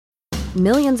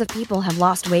Millions of people have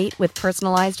lost weight with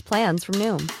personalized plans from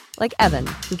Noom. Like Evan,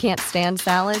 who can't stand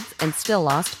salads and still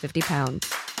lost 50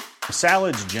 pounds.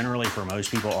 Salads generally for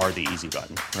most people are the easy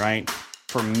button, right?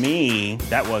 For me,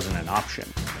 that wasn't an option.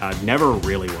 I never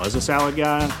really was a salad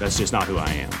guy. That's just not who I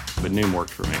am. But Noom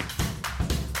worked for me.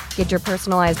 Get your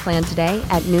personalized plan today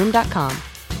at Noom.com.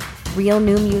 Real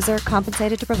Noom user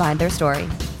compensated to provide their story.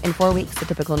 In 4 weeks, the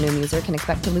typical Noom user can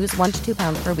expect to lose 1 to 2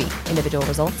 pounds per week. Individual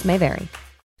results may vary.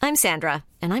 I'm Sandra,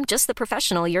 and I'm just the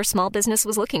professional your small business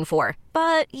was looking for.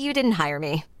 But you didn't hire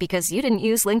me because you didn't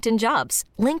use LinkedIn Jobs.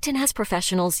 LinkedIn has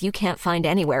professionals you can't find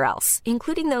anywhere else,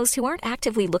 including those who aren't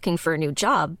actively looking for a new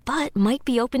job, but might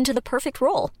be open to the perfect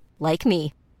role, like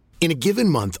me. In a given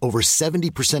month, over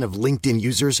 70% of LinkedIn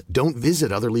users don't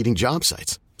visit other leading job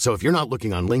sites. So if you're not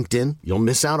looking on LinkedIn, you'll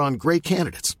miss out on great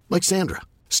candidates like Sandra.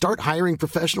 Start hiring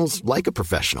professionals like a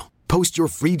professional. Post your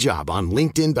free job on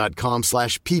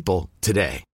linkedin.com/people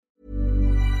today.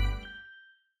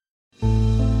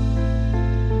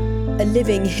 A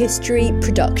Living History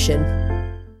production.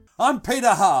 I'm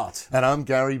Peter Hart. And I'm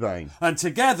Gary Bain. And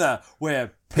together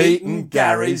we're Pete and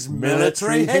Gary's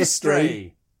Military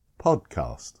History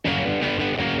Podcast.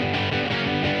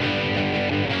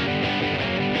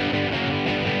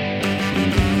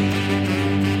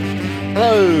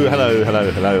 Hello,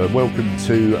 and welcome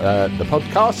to the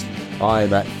podcast.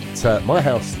 I'm at my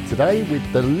house today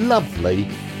with the lovely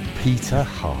Peter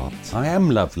Hart. I am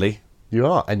lovely. You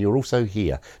are, and you're also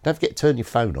here. Don't forget to turn your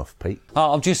phone off, Pete.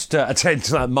 I'll just attend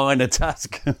to that minor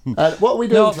task. What are we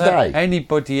doing Not today? That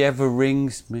anybody ever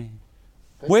rings me.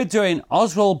 We're doing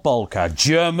Oswald Boelcke,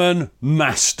 German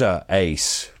master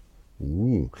ace.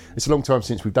 Ooh. It's a long time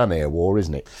since we've done Air War,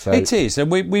 isn't it? So It is,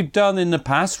 and we've done in the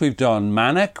past, we've done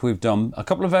Mannock, we've done a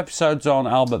couple of episodes on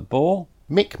Albert Bohr.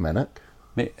 Mick Mannock.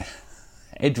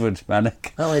 Edward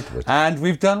Mannock. Oh, Edward. And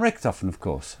we've ddone Richthofen, of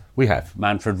course. We have.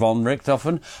 Manfred von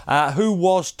Richthofen, who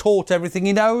was taught everything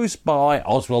he knows by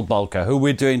Oswald Boelcke, who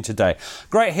we're doing today.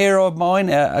 Great hero of mine,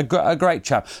 a great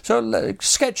chap. So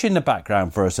sketch in the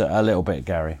background for us a little bit,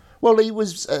 Gary. Well, he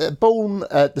was born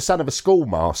the son of a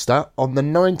schoolmaster on the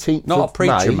 19th Not of a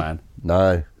preacher May. man.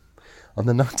 No. On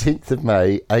the 19th of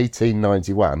May,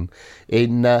 1891,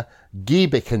 in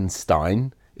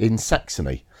Giebichenstein in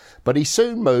Saxony. But he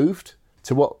soon moved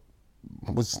to what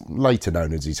was later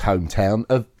known as his hometown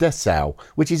of Dessau,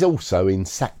 which is also in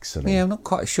Saxony. Yeah, I'm not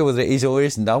quite sure whether it is or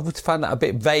isn't. I would find that a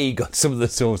bit vague on some of the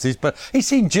sources, but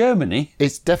it's in Germany.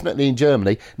 It's definitely in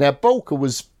Germany. Now, Boelcke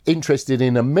was interested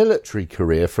in a military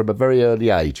career from a very early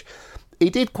age.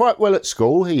 He did quite well at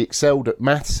school. He excelled at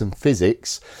maths and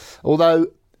physics, although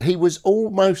he was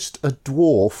almost a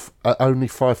dwarf at only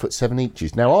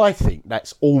 5'7". Now, I think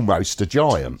that's almost a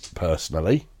giant,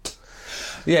 personally.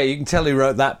 Yeah, you can tell he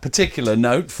wrote that particular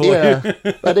note for you.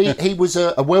 But he was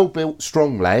a well-built,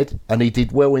 strong lad, and he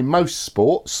did well in most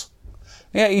sports.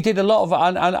 Yeah, he did a lot of,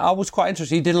 and I was quite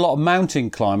interested, he did a lot of mountain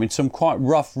climbing, some quite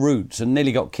rough routes, and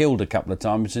nearly got killed a couple of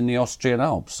times in the Austrian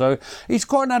Alps. So he's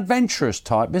quite an adventurous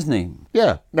type, isn't he?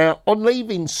 Yeah. Now, on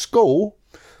leaving school,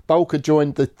 Boelcke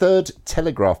joined the 3rd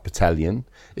Telegraph Battalion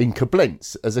in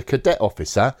Koblenz as a cadet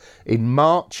officer in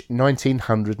March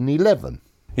 1911.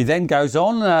 He then goes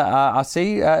on,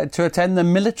 to attend the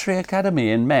military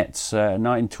academy in Metz,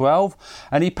 1912,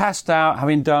 and he passed out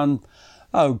having done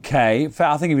okay.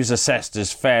 I think he was assessed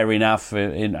as fair enough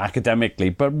in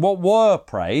academically, but what were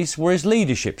praised were his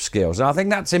leadership skills, and I think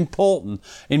that's important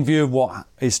in view of what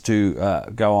is to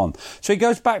go on. So he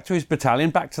goes back to his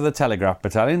battalion, back to the Telegraph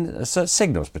Battalion,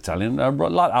 Signals Battalion,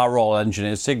 like our Royal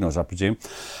Engineers Signals, I presume,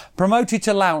 promoted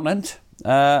to Lieutenant.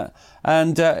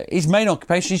 And his main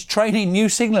occupation is training new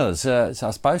signallers, I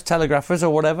suppose, telegraphers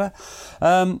or whatever.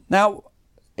 Now,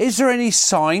 is there any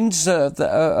signs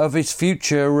of his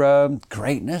future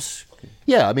greatness?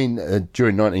 Yeah, I mean,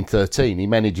 during 1913, he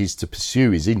manages to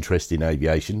pursue his interest in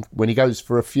aviation when he goes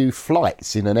for a few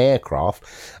flights in an aircraft,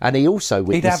 and he also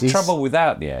witnesses... He'd have trouble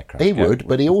without the aircraft. He would,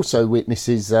 but he also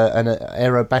witnesses an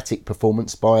aerobatic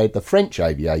performance by the French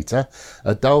aviator,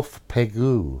 Adolphe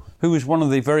Péguy. Who was one of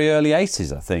the very early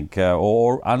aces, I think,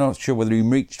 or I'm not sure whether he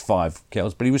reached 5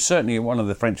 kills, but he was certainly one of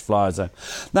the French flyers.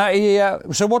 Now,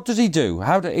 so what does he do?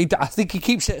 I think he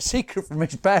keeps it a secret from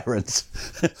his parents,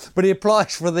 but he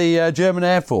applies for the German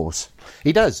Air Force.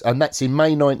 He does, and that's in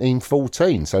May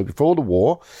 1914. So before the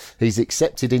war, he's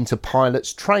accepted into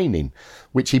pilot's training,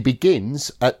 which he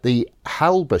begins at the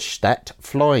Halberstadt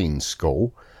Flying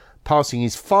School, passing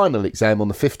his final exam on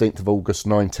the 15th of August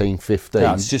 1915.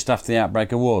 Yeah, it's just after the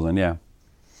outbreak of war then, yeah.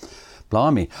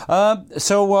 Blimey.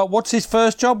 So what's his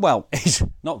first job? Well, he's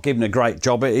not given a great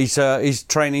job. He's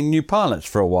training new pilots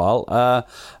for a while.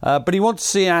 But he wants to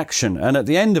see action. And at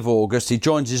the end of August, he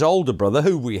joins his older brother,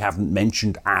 who we haven't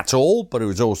mentioned at all, but who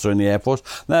was also in the Air Force.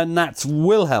 And that's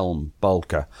Wilhelm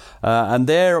Bolker. And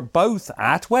they're both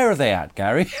at... Where are they at,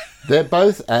 Gary? They're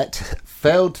both at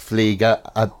Feldflieger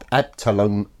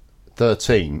Abteilung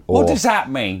 13. What does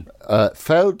that mean?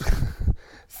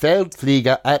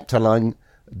 Feldflieger Abteilung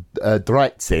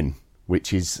 13,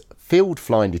 which is Field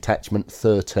Flying Detachment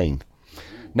 13.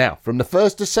 Now, from the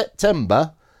 1st of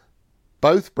September,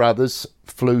 both brothers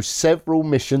flew several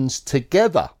missions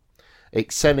together,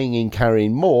 excelling in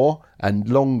carrying more and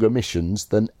longer missions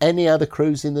than any other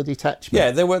crews in the detachment.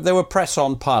 Yeah, they were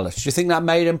press-on pilots. Do you think that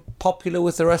made them popular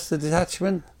with the rest of the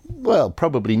detachment? Well,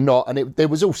 probably not. And there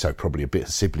was also probably a bit of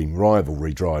sibling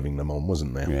rivalry driving them on,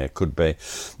 wasn't there? Yeah, it could be.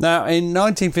 Now, in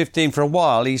 1915, for a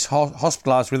while, he's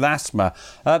hospitalised with asthma.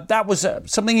 That was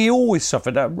something he always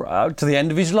suffered to the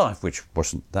end of his life, which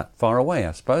wasn't that far away,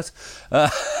 I suppose.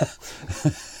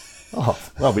 Oh,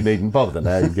 well, we needn't bother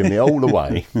now. You've given it all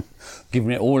away.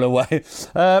 Giving it all away.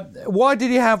 Why did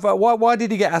he have? Why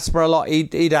did he get asthma a lot?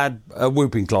 He'd had a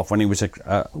whooping cough when he was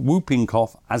whooping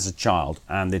cough as a child,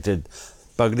 and it had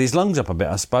buggered his lungs up a bit,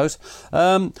 I suppose.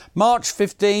 March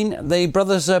 15, the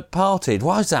brothers parted.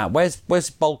 Why is that? Where's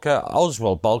Bolker,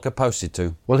 Oswald Bolker, posted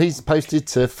to? Well, he's posted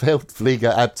to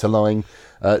Feldflieger Abteilung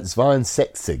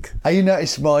 62. You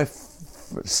notice my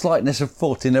slightness of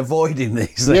foot in avoiding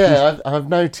these things. Yeah, I've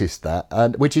noticed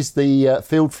that, which is the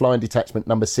Field Flying Detachment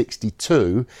number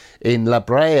 62 in La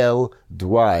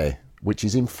Braille-Douai, which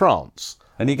is in France.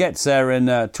 And he gets there in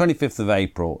 25th of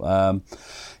April.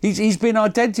 He's been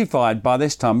identified by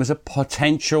this time as a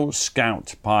potential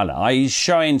scout pilot. He's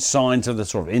showing signs of the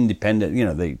sort of independent,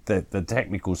 the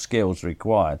technical skills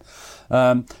required.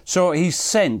 So he's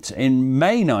sent in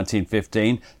May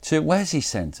 1915 to... Where's he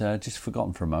sent? Just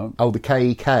forgotten for a moment. Oh, the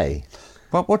KEK.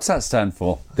 What's that stand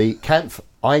for? The Kampf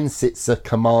Einsitzer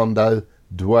Kommando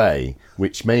Douai,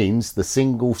 which means the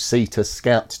single-seater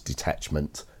scout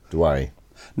detachment Douai.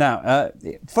 Now,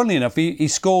 funnily enough, he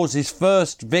scores his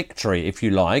first victory, if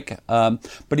you like,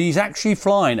 but he's actually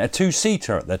flying a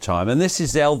two-seater at the time, and this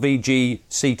is the LVG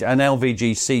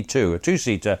C2, a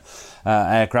two-seater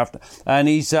aircraft, and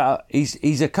he's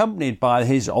accompanied by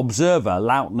his observer,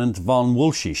 Lieutenant von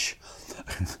Wulschich.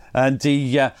 And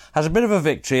he has a bit of a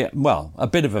victory.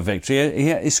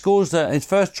 He scores his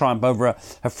first triumph over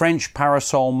a French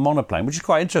Parasol monoplane, which is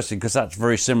quite interesting because that's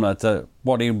very similar to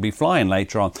what he would be flying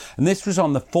later on. And this was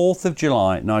on the 4th of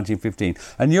July, 1915.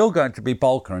 And you're going to be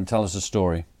Bolker and tell us a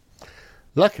story.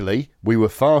 Luckily, we were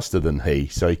faster than he,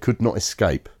 so he could not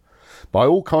escape. By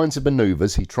all kinds of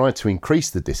manoeuvres, he tried to increase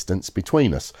the distance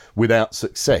between us, without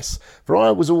success, for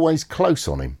I was always close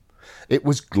on him. It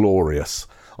was glorious.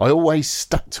 I always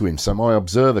stuck to him so my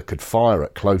observer could fire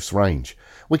at close range.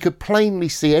 We could plainly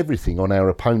see everything on our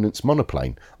opponent's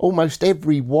monoplane, almost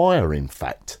every wire in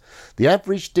fact. The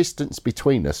average distance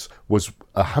between us was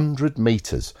 100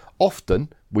 metres. Often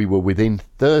we were within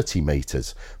 30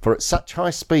 metres, for at such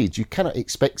high speeds you cannot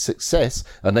expect success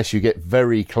unless you get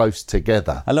very close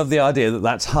together. I love the idea that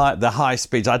that's the high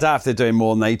speeds. I doubt if they're doing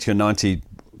more than 80 or 90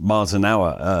 miles an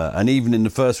hour, and even in the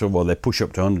First World War they push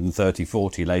up to 130,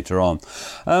 40 later on.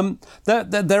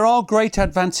 There are great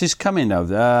advances coming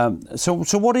though.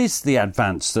 So what is the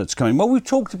advance that's coming? Well, we've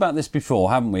talked about this before,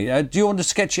 haven't we? Do you want to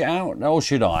sketch it out, or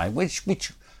should I? Which?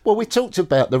 Well, we talked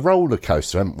about the roller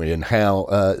coaster, haven't we, and how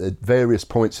at various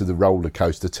points of the roller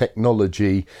coaster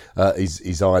technology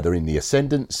is either in the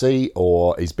ascendancy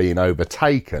or is being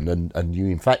overtaken, and you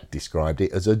in fact described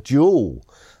it as a dual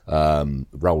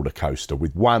roller coaster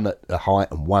with one at a height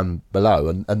and one below,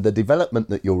 and the development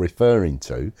that you're referring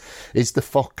to is the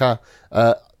Fokker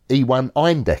E1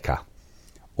 Eindecker.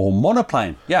 Or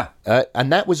monoplane, yeah.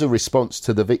 And that was a response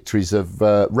to the victories of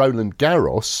Roland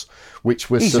Garros, which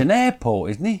was... He's an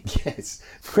airport, isn't he? Yes,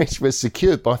 which was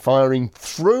secured by firing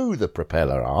through the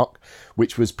propeller arc,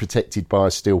 which was protected by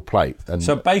a steel plate. And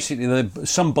so basically,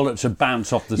 some bullets would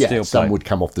bounce off the steel plate. Some would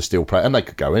come off the steel plate, and they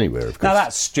could go anywhere, of course. Now,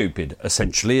 that's stupid,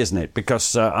 essentially, isn't it?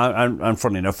 Because, and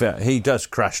funnily enough, he does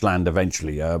crash land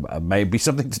eventually. Maybe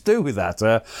something to do with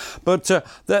that.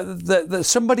 But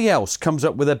somebody else comes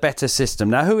up with a better system.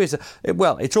 Now, Now, who is...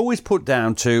 Well, it's always put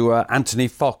down to Anthony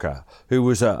Fokker, who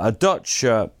was a Dutch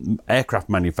aircraft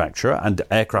manufacturer and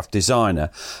aircraft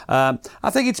designer. I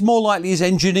think it's more likely his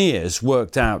engineers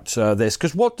worked out this,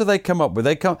 because what do they come up with?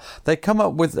 They come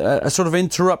up with a sort of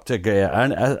interrupter gear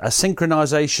and a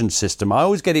synchronization system. I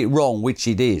always get it wrong, which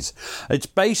it is. It's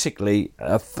basically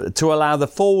to allow the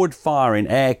forward-firing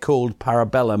air-cooled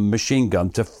Parabellum machine gun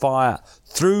to fire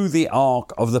through the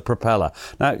arc of the propeller.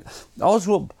 Now,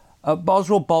 Oswald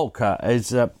Boelcke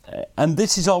is, and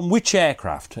this is on which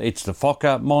aircraft? It's the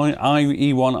Fokker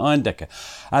E-1 Eindecker,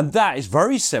 and that is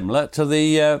very similar to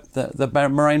the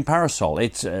Marine Parasol.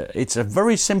 It's a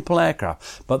very simple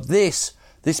aircraft, but this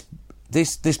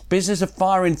business of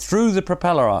firing through the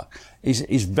propeller arc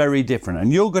is very different,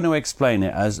 and you're going to explain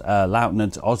it as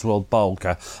Lieutenant Oswald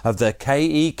Boelcke of the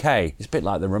KEK. It's a bit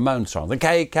like the Ramones song. The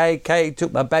KKK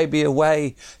took my baby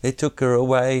away. They took her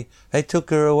away. They took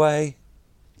her away.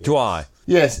 Do I?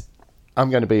 Yes, I'm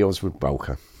going to be Oswald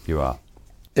Boelcke. You are.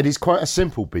 It is quite a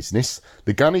simple business.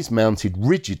 The gun is mounted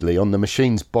rigidly on the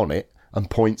machine's bonnet and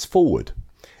points forward.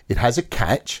 It has a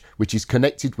catch which is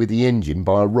connected with the engine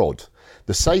by a rod.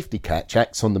 The safety catch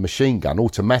acts on the machine gun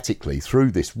automatically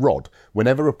through this rod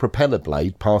whenever a propeller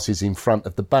blade passes in front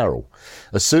of the barrel.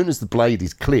 As soon as the blade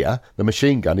is clear, the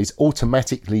machine gun is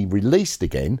automatically released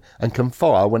again and can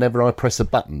fire whenever I press a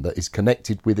button that is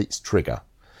connected with its trigger.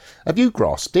 Have you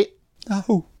grasped it?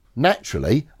 No.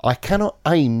 Naturally, I cannot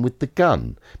aim with the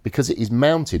gun because it is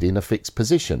mounted in a fixed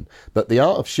position, but the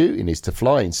art of shooting is to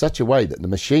fly in such a way that the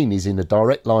machine is in a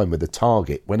direct line with the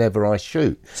target whenever I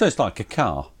shoot. So it's like a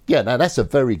car. Yeah, now that's a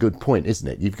very good point, isn't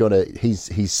it? You've got to.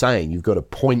 He's saying you've got to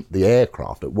point the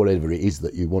aircraft at whatever it is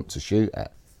that you want to shoot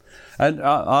at. And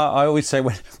I always say,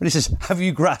 when he says, have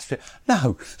you grasped it?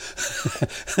 No.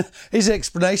 His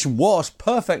explanation was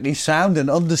perfectly sound and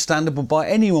understandable by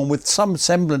anyone with some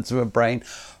semblance of a brain.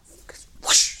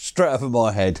 Whoosh, straight over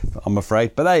my head, I'm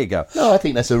afraid. But there you go. No, I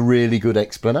think that's a really good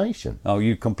explanation. Oh,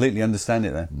 you completely understand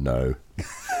it then? No.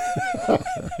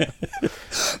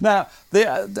 Now,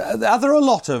 are there a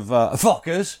lot of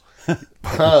Fokkers?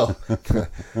 Well,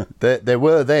 there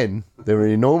were then. There were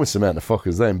an enormous amount of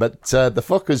Fokkers then, but the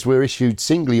Fokkers were issued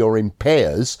singly or in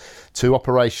pairs to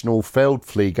operational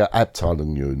Feldflieger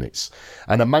Abteilung units.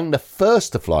 And among the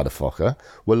first to fly the Fokker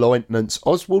were Lieutenants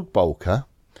Oswald Boelcke,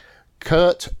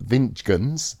 Kurt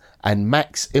Vingens and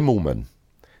Max Immelmann.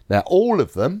 Now, all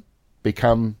of them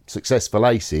become successful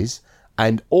aces,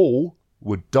 and all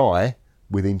would die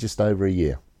within just over a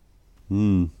year.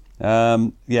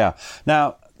 Yeah.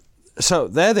 Now, so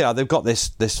there they are. They've got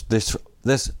this. It's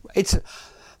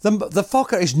the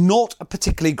Fokker is not a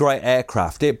particularly great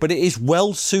aircraft, but it is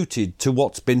well suited to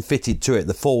what's been fitted to it,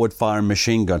 the forward-firing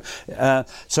machine gun.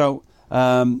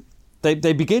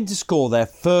 They begin to score their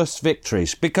first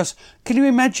victories, because can you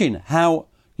imagine how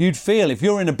you'd feel if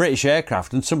you're in a British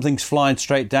aircraft and something's flying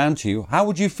straight down to you? How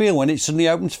would you feel when it suddenly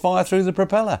opens fire through the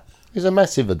propeller? It was a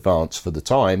massive advance for the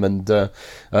time, and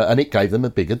it gave them a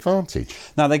big advantage.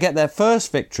 Now, they get their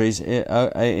first victories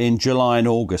in July and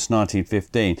August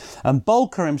 1915, and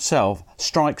Boelcke himself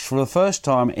strikes for the first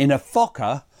time in a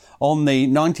Fokker on the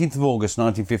 19th of August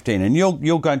 1915, and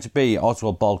you're going to be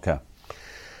Oswald Boelcke.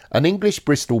 An English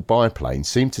Bristol biplane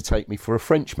seemed to take me for a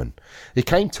Frenchman. He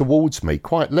came towards me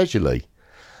quite leisurely,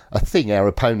 a thing our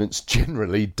opponents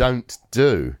generally don't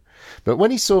do. But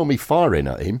when he saw me firing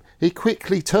at him, he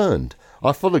quickly turned.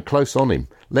 I followed close on him,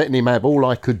 letting him have all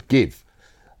I could give.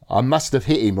 I must have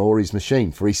hit him or his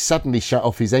machine, for he suddenly shut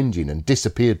off his engine and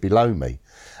disappeared below me.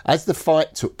 As the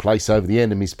fight took place over the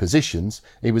enemy's positions,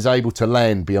 he was able to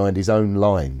land behind his own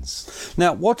lines.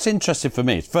 Now, what's interesting for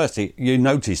me is, firstly, you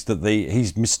notice that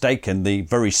he's mistaken the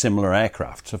very similar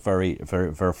aircraft for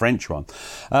a French one.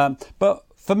 But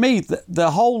for me,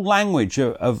 the whole language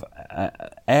of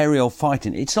aerial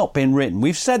fighting, it's not been written.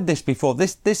 We've said this before.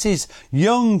 This is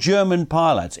young German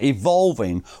pilots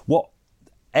evolving what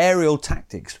aerial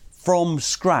tactics from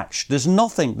scratch. There's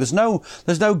nothing. There's no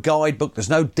guidebook. There's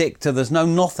no dicta. There's no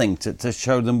nothing to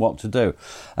show them what to do.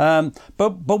 But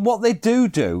what they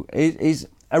do is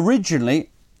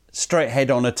originally straight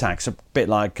head-on attacks, a bit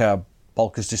like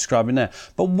Boelcke's describing there.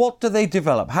 But what do they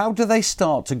develop? How do they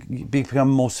start to become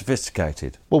more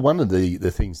sophisticated? Well, one of the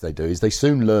things they do is they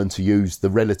soon learn to use the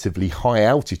relatively high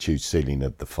altitude ceiling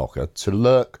of the Fokker to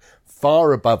lurk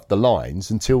far above the lines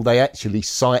until they actually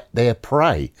sight their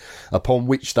prey, upon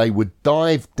which they would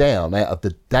dive down out of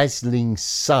the dazzling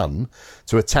sun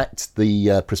to attack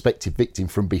the prospective victim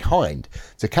from behind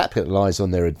to capitalise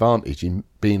on their advantage in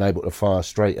being able to fire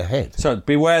straight ahead. So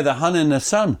beware the Hun and the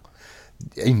sun.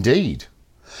 Indeed.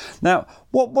 Now,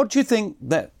 what do you think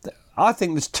that I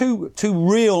think there's two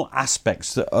real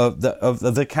aspects of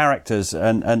the characters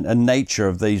and nature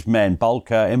of these men,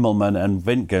 Bulker, Immelman and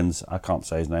Wittgens. I can't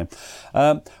say his name.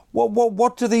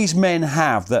 What do these men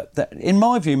have that, in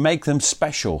my view, make them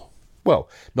special? Well,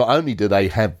 not only do they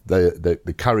have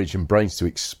the courage and brains to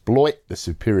exploit the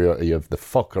superiority of the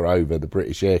Fokker over the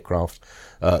British aircraft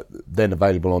then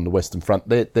available on the Western Front,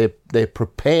 they're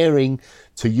preparing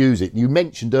to use it. You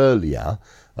mentioned earlier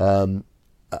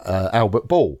Albert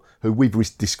Ball, who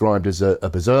we've described as a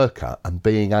berserker and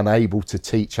being unable to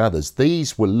teach others.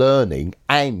 These were learning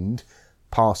and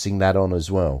passing that on as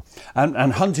well.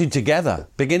 And hunting together,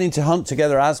 beginning to hunt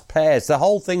together as pairs. The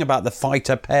whole thing about the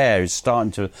fighter pair is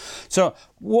starting to... So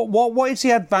what is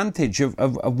the advantage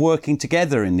of working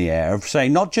together in the air, of, say,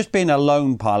 not just being a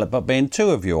lone pilot, but being two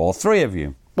of you or three of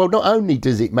you? Well, not only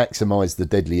does it maximise the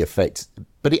deadly effect,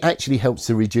 but it actually helps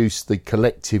to reduce the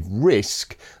collective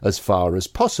risk as far as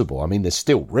possible. I mean, there's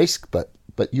still risk, but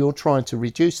you're trying to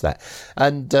reduce that.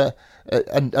 And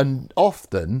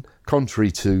often, contrary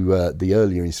to the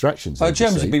earlier instructions... Oh,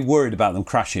 Germans would be worried about them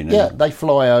crashing. Yeah, they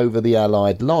fly over the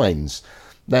Allied lines.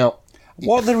 Now...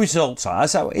 What are the results are?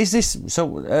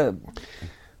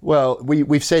 Well,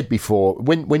 we've said before,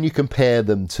 when you compare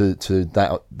them to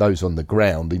those on the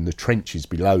ground, in the trenches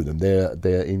below them,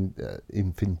 they're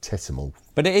infinitesimal.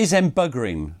 But it is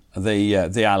embuggering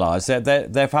the Allies.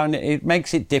 They're found it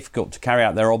makes it difficult to carry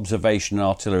out their observation and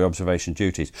artillery observation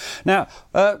duties. Now,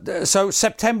 so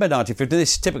September 1950,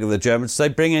 this is typical of the Germans. They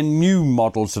bring in new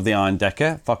models of the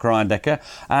Fokker Eindecker,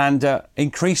 and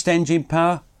increased engine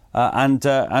power. And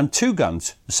two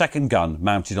guns, a second gun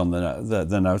mounted on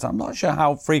the nose. I'm not sure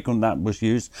how frequent that was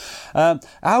used.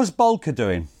 How's Bulker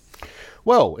doing?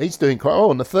 Well, he's doing quite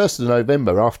well. On the 1st of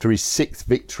November, after his 6th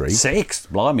victory... 6th?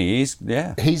 Blimey,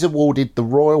 he's awarded the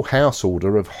Royal House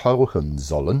Order of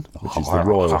Hohenzollern, which is the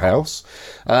Royal House.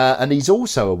 And he's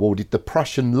also awarded the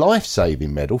Prussian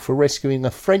Life-Saving Medal for rescuing a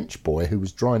French boy who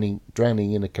was drowning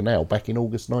in a canal back in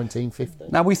August 1915.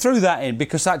 Now, we threw that in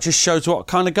because that just shows what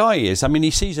kind of guy he is. I mean,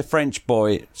 he sees a French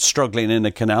boy struggling in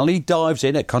a canal. He dives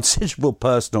in at considerable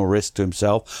personal risk to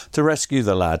himself to rescue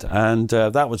the lad. And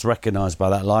that was recognised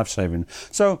by that life-saving.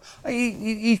 So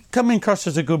he's coming across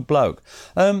as a good bloke.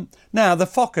 Now, the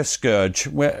Fokker scourge,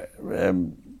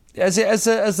 as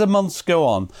the months go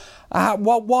on,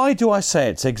 why do I say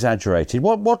it's exaggerated?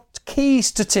 What key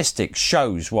statistics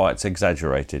shows why it's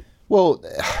exaggerated? Well,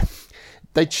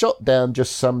 they'd shot down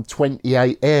just some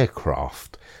 28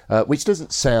 aircraft, which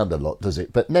doesn't sound a lot, does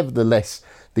it? But nevertheless,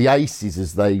 the aces,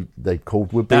 as they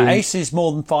called, were being... Now, ace is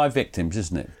more than 5 victims,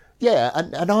 isn't it? Yeah,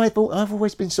 and I've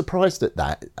always been surprised at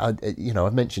that.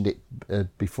 I've mentioned it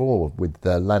before with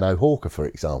Lano Hawker, for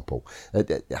example,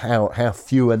 how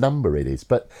few a number it is.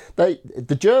 But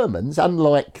the Germans,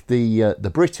 unlike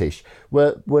the British,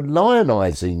 were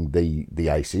lionising the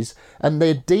aces, and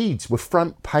their deeds were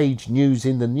front page news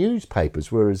in the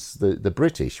newspapers, whereas the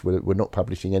British were not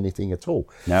publishing anything at all.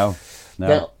 No.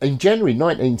 Now, in January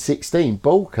 1916,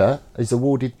 Bulker is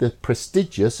awarded the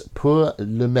prestigious Pour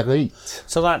le Mérite.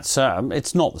 So that's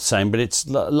it's not the same, but it's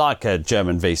like a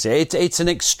German VC. It's an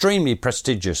extremely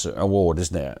prestigious award,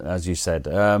 isn't it? As you said.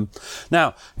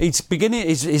 Now, his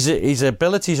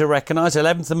abilities are recognised.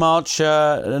 11th of March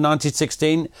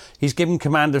 1916, he's given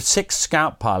command of 6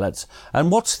 scout pilots.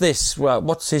 And what's this? Well,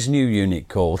 what's his new unit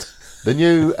called? The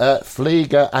new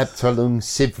Fliegerabteilung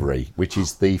Sivry, which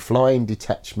is the Flying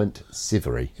Detachment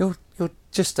Sivry. You're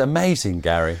just amazing,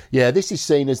 Gary. Yeah, this is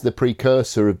seen as the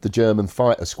precursor of the German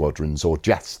fighter squadrons, or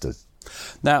Jasters.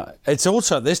 Now, it's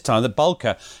also at this time that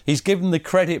Bulker, he's given the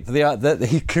credit for that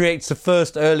he creates the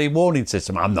first early warning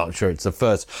system. I'm not sure it's the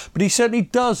first, but he certainly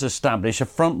does establish a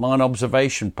frontline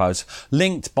observation post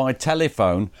linked by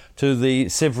telephone to the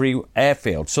Sivry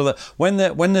airfield, so that when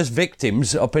there's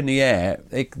victims up in the air,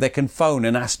 they can phone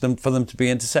and ask them for them to be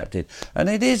intercepted. And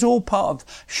it is all part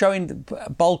of showing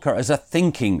Bulker as a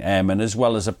thinking airman as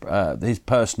well as his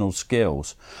personal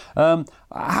skills.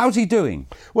 How's he doing?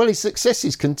 Well, his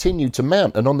successes continue to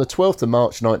mount, and on the 12th of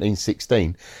March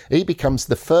 1916, he becomes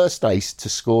the first ace to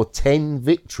score 10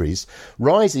 victories,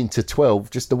 rising to 12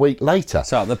 just a week later.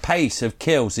 So the pace of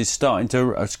kills is starting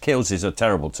to... kills is a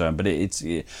terrible term, but it's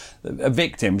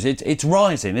victims. It's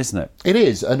rising, isn't it? It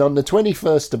is, and on the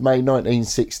 21st of May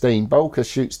 1916, Bulker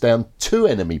shoots down 2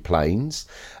 enemy planes,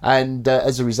 and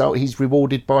as a result, he's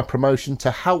rewarded by promotion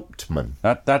to Hauptmann.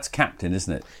 That's captain,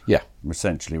 isn't it? Yeah.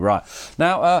 essentially, right.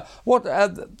 Now, what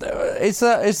is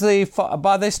the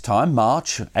by this time,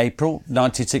 March, April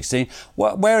 1916,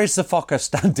 where is the Fokker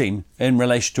standing in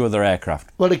relation to other aircraft?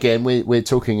 Well, again, we're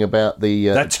talking about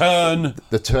the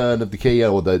turn of the key,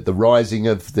 or the rising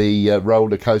of the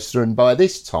roller coaster, and by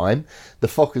this time, the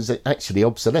Fokker's actually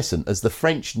obsolescent, as the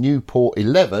French Nieuport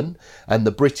 11 and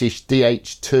the British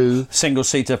DH-2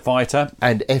 single-seater fighter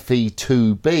and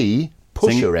FE-2B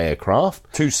pusher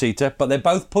aircraft. Two-seater, but they're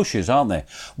both pushers, aren't they?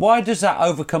 Why does that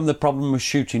overcome the problem of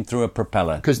shooting through a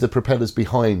propeller? Because the propeller's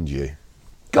behind you.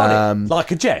 Got it. Like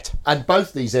a jet. And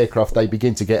both these aircraft, they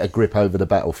begin to get a grip over the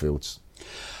battlefields.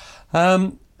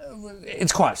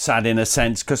 It's quite sad in a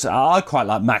sense, because I quite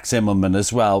like Max Immelmann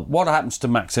as well. What happens to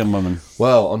Max Immelmann?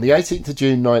 Well, on the 18th of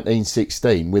June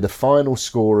 1916, with a final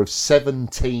score of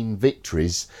 17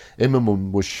 victories,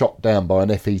 Immelmann was shot down by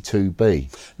an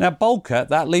FE-2B. Now, Bolker,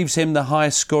 that leaves him the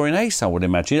highest scoring ace, I would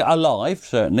imagine. Alive,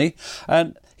 certainly.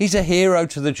 And he's a hero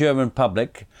to the German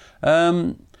public.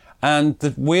 And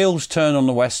the wheels turn on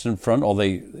the Western Front, or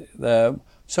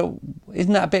so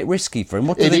isn't that a bit risky for him?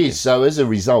 It is. So as a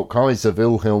result, Kaiser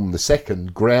Wilhelm II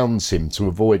grounds him to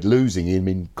avoid losing him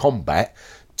in combat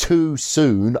too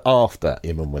soon after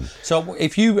Immelmann. So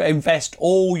if you invest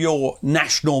all your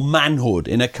national manhood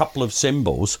in a couple of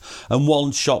symbols and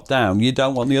one's shot down, you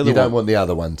don't want the other one. You don't want the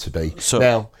other one to be. So,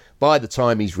 now, by the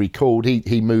time he's recalled,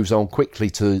 he moves on quickly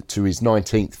to his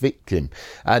 19th victim.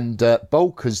 And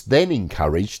Bolker's then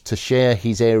encouraged to share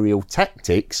his aerial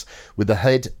tactics with the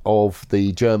head of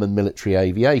the German military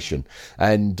aviation.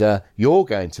 And you're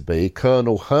going to be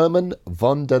Colonel Hermann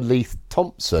von der Leith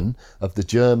Thompson of the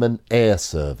German Air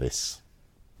Service.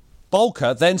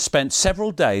 Bolker then spent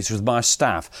several days with my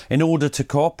staff in order to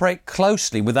cooperate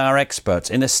closely with our experts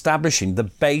in establishing the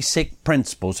basic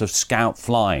principles of scout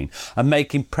flying and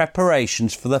making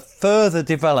preparations for the further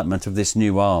development of this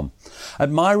new arm.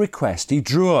 At my request, he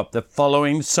drew up the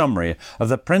following summary of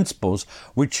the principles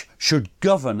which should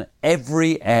govern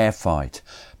every air fight.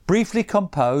 Briefly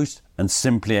composed and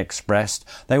simply expressed,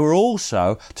 they were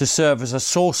also to serve as a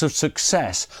source of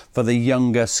success for the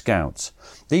younger scouts.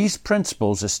 These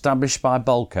principles, established by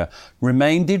Bolker,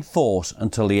 remained in force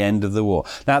until the end of the war.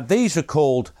 Now, these are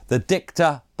called the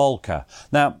Dicta Bolker.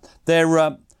 Now,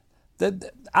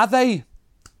 are they,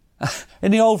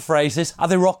 in the old phrases, are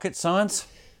they rocket science?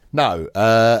 No,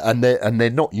 and they're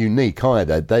not unique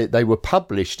either. They were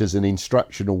published as an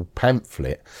instructional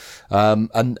pamphlet, and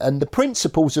the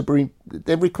principles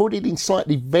they're recorded in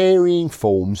slightly varying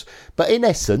forms, but in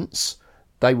essence,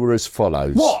 they were as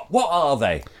follows. What are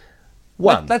they?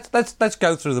 One. Let's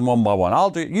go through them one by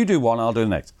one. You do one, I'll do the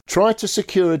next. Try to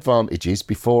secure advantages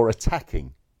before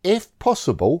attacking. If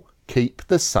possible, keep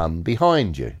the sun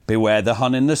behind you. Beware the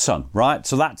Hun in the sun, right?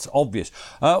 So that's obvious.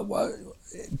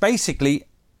 Basically,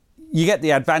 you get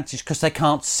the advantage because they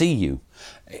can't see you.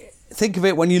 Think of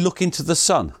it when you look into the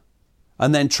sun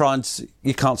and then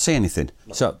you can't see anything.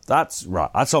 So that's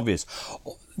right, that's obvious.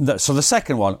 So the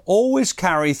second one, always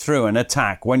carry through an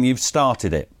attack when you've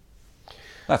started it.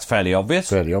 That's fairly obvious.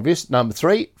 Fairly obvious. Number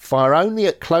 3, fire only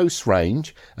at close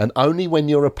range and only when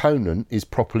your opponent is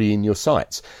properly in your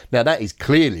sights. Now, that is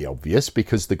clearly obvious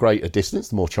because the greater distance,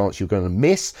 the more chance you're going to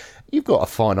miss. You've got a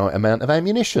finite amount of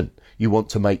ammunition. You want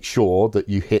to make sure that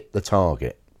you hit the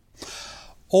target.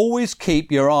 Always keep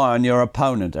your eye on your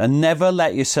opponent and never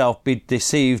let yourself be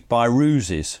deceived by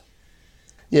ruses.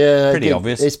 Yeah, pretty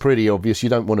obvious. It's pretty obvious. You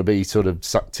don't want to be sort of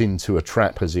sucked into a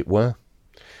trap, as it were.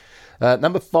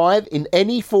 Number 5, in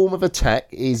any form of attack,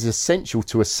 it is essential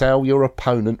to assail your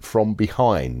opponent from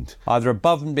behind. Either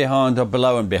above and behind or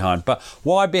below and behind. But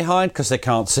why behind? Because they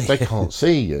can't see you. They can't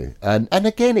see you. And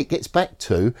again, it gets back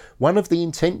to one of the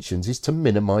intentions is to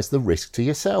minimise the risk to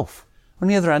yourself. On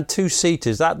the other hand,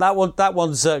 two-seaters, that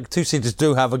one's two-seaters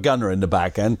do have a gunner in the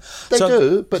back end. They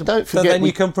do, but don't forget... So then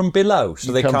you come from below,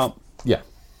 so they can't... Yeah.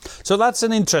 So that's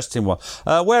an interesting one.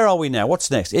 Where are we now?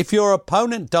 What's next? If your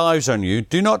opponent dives on you,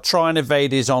 do not try and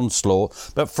evade his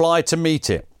onslaught, but fly to meet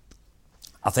it.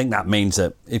 I think that means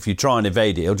that if you try and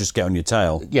evade it, he'll just get on your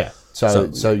tail. Yeah,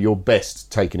 so you're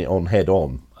best taking it on head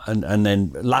on. And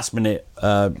then last-minute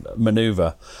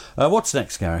manoeuvre. What's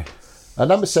next, Gary?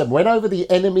 Number 7, when over the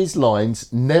enemy's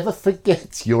lines, never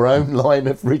forget your own line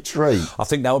of retreat. I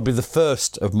think that would be the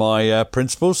first of my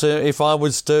principles if I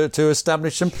was to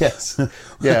establish them. Yes.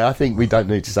 Yeah, I think we don't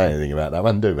need to say anything about that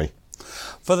one, do we?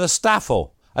 For the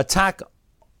Staffel, attack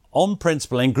on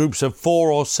principle in groups of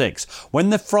 4 or 6. When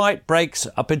the fight breaks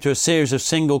up into a series of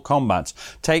single combats,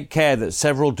 take care that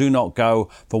several do not go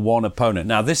for one opponent.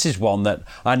 Now, this is one that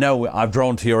I know I've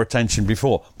drawn to your attention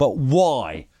before, but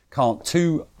why can't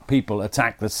two people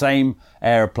attack the same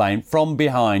aeroplane from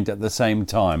behind at the same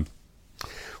time?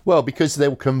 Well, because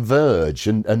they'll converge,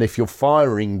 and if you're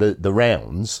firing the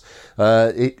rounds,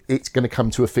 it's going to come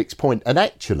to a fixed point. And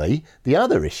actually, the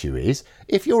other issue is,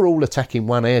 if you're all attacking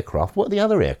one aircraft, what are the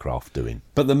other aircraft doing?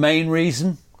 But the main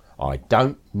reason? I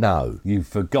don't know. You've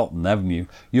forgotten, haven't you?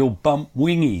 You'll bump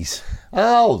wingies.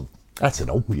 Oh, that's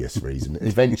an obvious reason.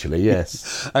 Eventually,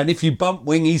 yes. And if you bump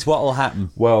wingies, what'll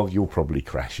happen? Well, you'll probably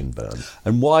crash and burn.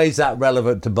 And why is that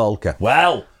relevant to Bolka?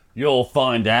 Well, you'll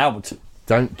find out.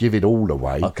 Don't give it all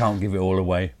away. I can't give it all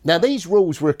away. Now, these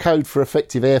rules were a code for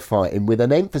effective air fighting with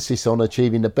an emphasis on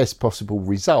achieving the best possible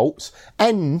results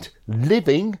and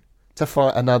living to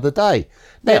fight another day.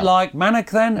 Now, Bit like Manak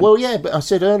then? well, yeah, but I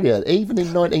said earlier, even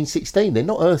in 1916, they're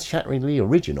not earth-shatteringly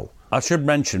original. I should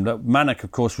mention that Manak,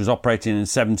 of course, was operating in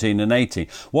 17 and 18.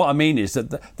 What I mean is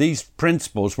that these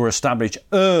principles were established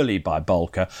early by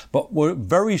Bolka, but were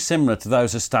very similar to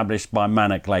those established by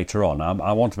Manak later on.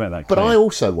 I want to make that clear. But I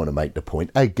also want to make the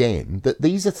point, again, that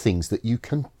these are things that you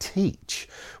can teach.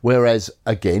 Whereas,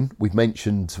 again, we've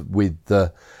mentioned with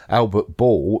Albert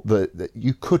Ball that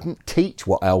you couldn't teach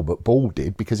what Albert Ball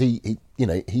did because he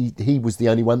was the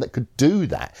only one that could do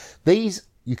that. These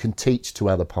you can teach to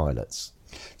other pilots.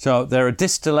 So they're a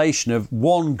distillation of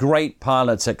one great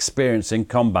pilot's experience in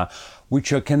combat,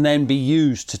 which can then be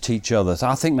used to teach others.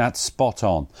 I think that's spot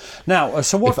on. Now,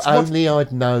 so what? If only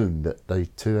I'd known that the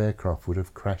two aircraft would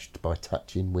have crashed by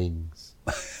touching wings.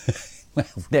 Well,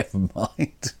 never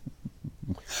mind.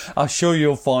 I'm sure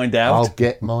you'll find out. I'll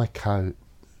get my coat.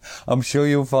 I'm sure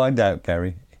you'll find out,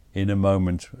 Gary, in a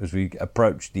moment as we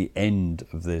approach the end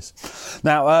of this.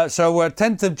 Now,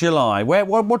 10th of July,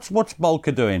 what's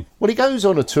Bolka doing? Well, he goes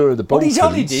on a tour of the Balkans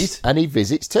holidays? and he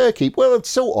visits Turkey. Well,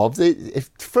 sort of.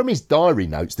 From his diary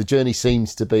notes, the journey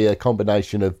seems to be a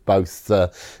combination of both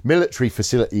military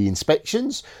facility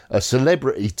inspections, a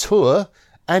celebrity tour,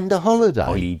 and a holiday.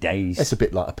 Holidays. It's a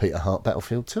bit like a Peter Hart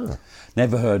battlefield tour.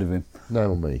 Never heard of him.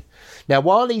 No, me. Now,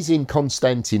 while he's in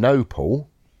Constantinople,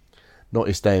 not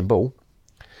Istanbul,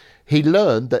 he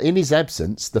learned that in his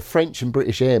absence, the French and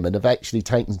British airmen have actually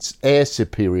taken air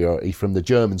superiority from the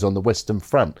Germans on the Western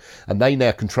Front, and they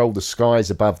now control the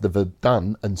skies above the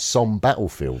Verdun and Somme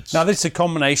battlefields. Now, this is a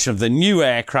combination of the new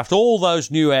aircraft, all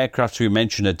those new aircraft we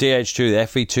mentioned, the DH2,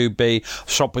 the FE2B,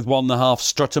 shot with 1.5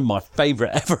 Strutton, my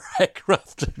favourite ever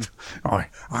aircraft.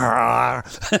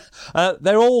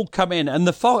 They're all come in, and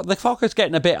the Fokker's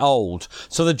getting a bit old,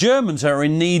 so the Germans are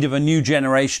in need of a new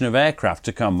generation of aircraft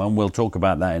to come, and we'll talk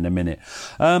about that in a minute.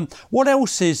 What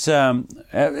else is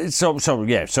Bolka's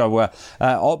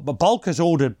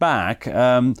ordered back,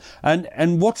 and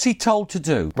what's he told to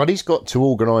do? Well, he's got to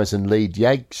organise and lead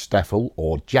Jagdstaffel,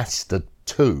 or Jasta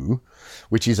 2,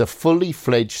 which is a fully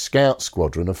fledged scout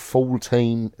squadron of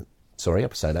 14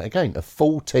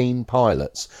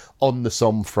 pilots on the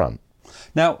Somme front.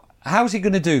 Now, how's he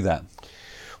going to do that?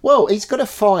 Well, he's got to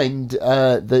find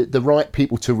the right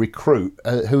people to recruit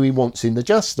who he wants in the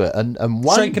Juster. And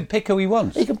one, so he can pick who he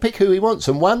wants? He can pick who he wants.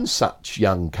 And one such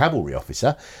young cavalry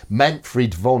officer,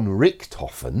 Manfred von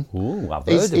Richthofen,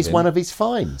 is one of his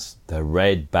finds. The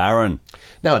Red Baron.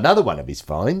 Now, another one of his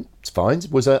finds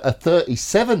was a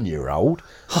 37-year-old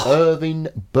Irving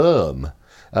Burm,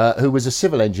 who was a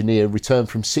civil engineer returned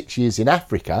from 6 years in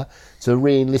Africa to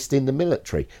re-enlist in the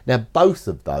military. Now, both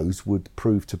of those would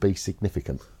prove to be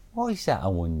significant. Why is that, I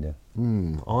wonder?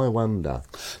 I wonder.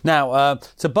 Now,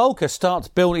 so Bolka starts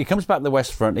building, he comes back to the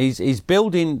West Front, he's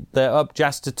building up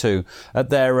Jasta 2 at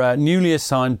their newly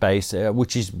assigned base,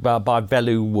 which is by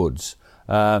Belleau Woods.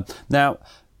 Now,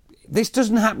 this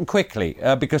doesn't happen quickly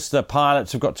because the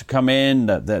pilots have got to come in,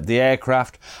 the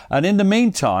aircraft, and in the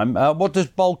meantime, what does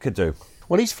Bolka do?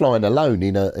 Well, he's flying alone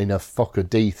in a Fokker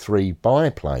D3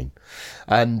 biplane.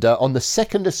 And on the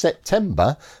 2nd of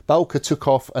September, Bolka took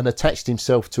off and attached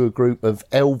himself to a group of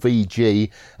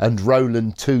LVG and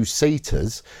Roland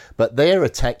two-seaters, but they're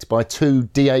attacked by two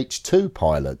DH2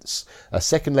 pilots, a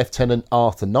Second Lieutenant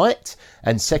Arthur Knight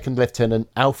and Second Lieutenant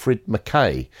Alfred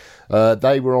Mackay.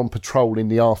 They were on patrol in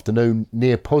the afternoon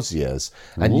near Pozières.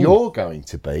 And you're going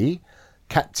to be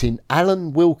Captain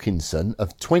Alan Wilkinson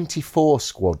of 24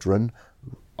 Squadron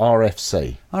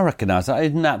RFC. I recognise that.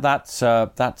 Isn't that's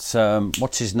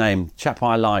what's his name? Chap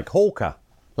I like. Hawker.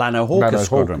 Lano Hawker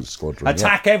Squadron.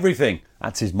 Attack everything.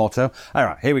 That's his motto. All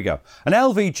right, here we go. An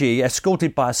LVG,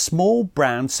 escorted by a small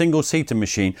brown single-seater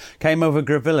machine, came over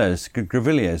Gravillas,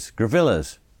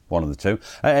 one of the two,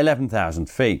 at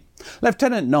 11,000 feet.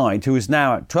 Lieutenant Knight, who is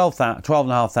now at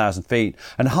 12,500 feet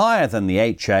and higher than the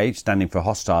HA, standing for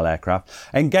hostile aircraft,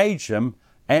 engaged them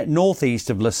northeast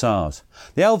of Les Sars.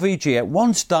 The LVG at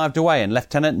once dived away and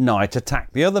Lieutenant Knight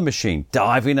attacked the other machine,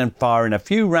 diving and firing a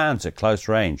few rounds at close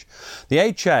range. The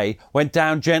HA went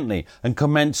down gently and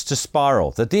commenced to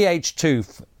spiral, the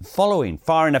DH-2 following,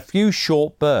 firing a few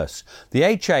short bursts. The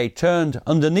HA turned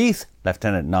underneath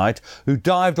Lieutenant Knight, who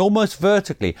dived almost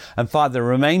vertically and fired the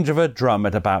remainder of a drum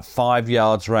at about 5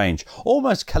 yards range,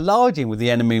 almost colliding with the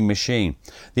enemy machine.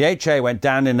 The HA went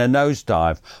down in a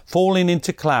nosedive, falling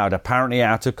into cloud, apparently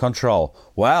out of control.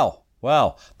 Well,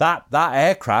 that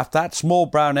aircraft, that small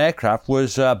brown aircraft,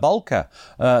 was Bolker.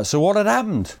 So what had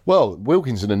happened? Well,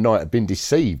 Wilkinson and Knight had been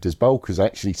deceived, as Bolker's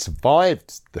actually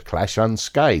survived the clash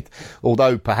unscathed,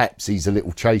 although perhaps he's a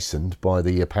little chastened by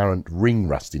the apparent ring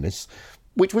rustiness,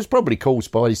 which was probably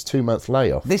caused by his 2-month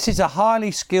layoff. This is a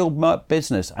highly skilled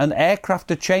business, and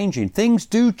aircraft are changing. Things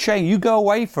do change. You go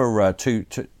away for a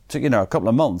couple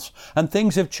of months, and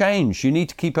things have changed. You need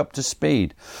to keep up to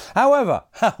speed. However,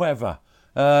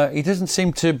 he doesn't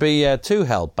seem to be too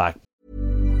held back.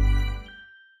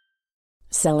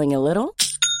 Selling a little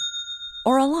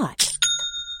or a lot?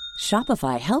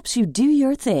 Shopify helps you do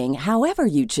your thing however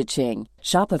you cha-ching.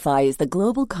 Shopify is the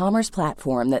global commerce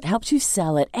platform that helps you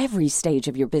sell at every stage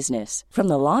of your business. From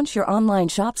the launch your online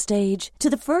shop stage to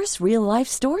the first real-life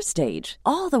store stage,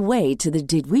 all the way to the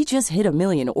did we just hit a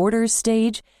million orders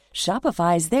stage.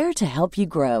 Shopify is there to help you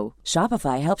grow.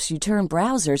 Shopify helps you turn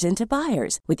browsers into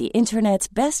buyers with the internet's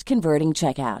best converting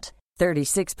checkout.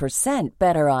 36%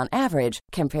 better on average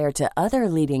compared to other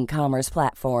leading commerce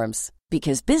platforms.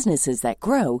 Because businesses that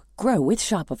grow, grow with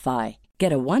Shopify.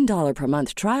 Get a $1 per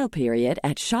month trial period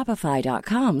at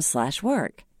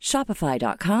shopify.com/work.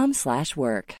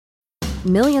 Shopify.com/work.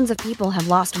 Millions of people have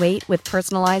lost weight with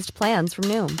personalized plans from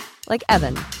Noom. Like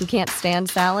Evan, who can't stand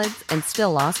salads and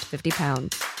still lost 50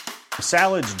 pounds.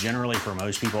 Salads generally for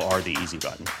most people are the easy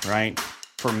button, right?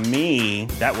 For me,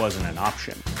 that wasn't an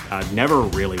option. I never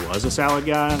really was a salad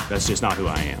guy. That's just not who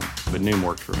I am. But Noom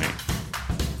worked for me.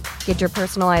 Get your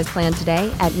personalized plan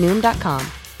today at Noom.com.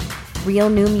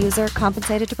 Real Noom user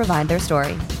compensated to provide their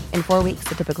story. In 4 weeks,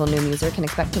 the typical Noom user can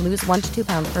expect to lose 1 to 2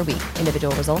 pounds per week.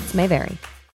 Individual results may vary.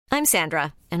 I'm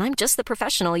Sandra, and I'm just the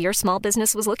professional your small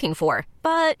business was looking for.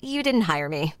 But you didn't hire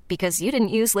me because you didn't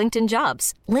use LinkedIn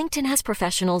Jobs. LinkedIn has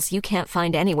professionals you can't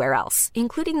find anywhere else,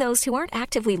 including those who aren't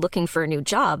actively looking for a new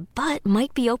job, but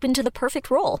might be open to the perfect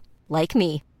role, like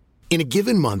me. In a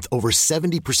given month, over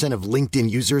 70% of LinkedIn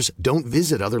users don't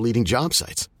visit other leading job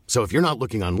sites. So if you're not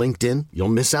looking on LinkedIn, you'll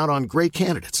miss out on great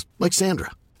candidates like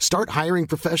Sandra. Start hiring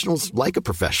professionals like a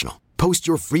professional. Post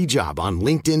your free job on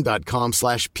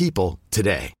linkedin.com/people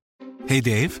today. Hey,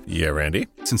 Dave. Yeah, Randy.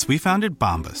 Since we founded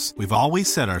Bombas, we've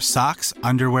always said our socks,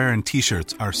 underwear, and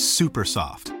T-shirts are super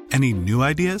soft. Any new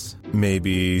ideas?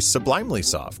 Maybe sublimely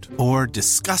soft. Or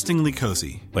disgustingly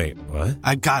cozy. Wait, what?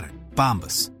 I got it.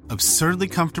 Bombas. Absurdly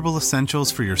comfortable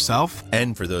essentials for yourself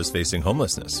and for those facing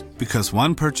homelessness. Because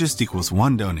one purchased equals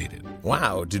one donated.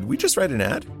 Wow, did we just write an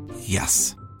ad?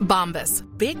 Yes. Bombas.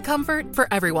 Big comfort for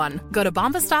everyone. Go to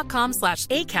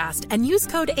bombas.com/ACAST and use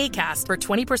code ACAST for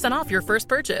 20% off your first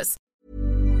purchase.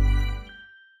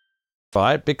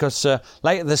 Right, because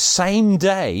later the same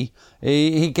day,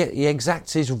 he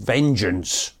exacts his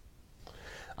vengeance.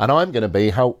 And I'm going to be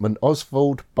Hauptmann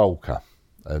Oswald Bolker,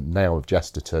 now of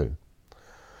Jasta 2.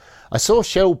 I saw a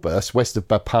shell burst west of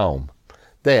Bapaume.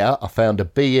 There I found a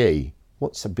BE.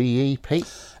 What's a BE, Pete?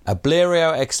 A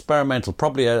Blériot experimental,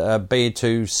 probably a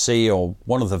B2C or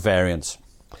one of the variants.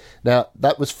 Now,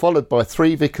 that was followed by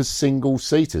 3 Vickers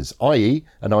single-seaters, i.e.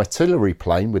 an artillery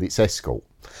plane with its escort.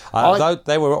 Though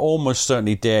they were almost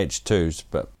certainly DH2s,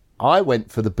 but I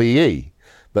went for the BE,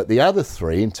 but the other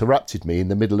 3 interrupted me in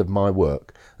the middle of my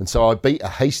work, and so I beat a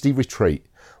hasty retreat.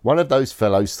 One of those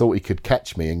fellows thought he could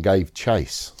catch me and gave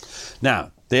chase.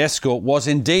 Now, the escort was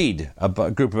indeed a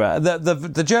group of...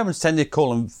 The Germans tended to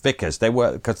call them Vickers. They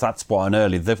were, because that's what an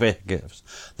early... The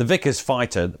Vickers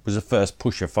fighter was the first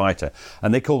pusher fighter,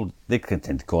 and they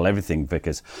tend to call everything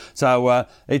Vickers. So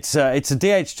it's a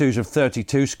DH2s of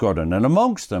 32 Squadron, and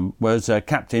amongst them was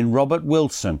Captain Robert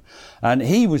Wilson, and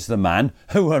he was the man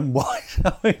who and why...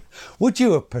 Would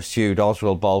you have pursued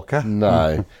Oswald Bolker?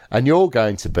 No. And you're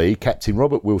going to be Captain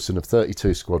Robert Wilson of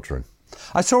 32 Squadron.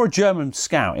 I saw a German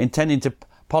scout intending to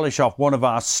polish off one of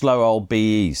our slow old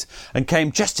BEs and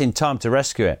came just in time to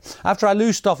rescue it. After I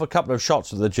loosed off a couple of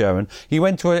shots at the German, he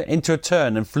went into a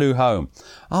turn and flew home.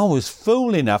 I was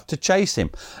fool enough to chase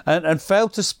him and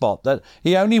failed to spot that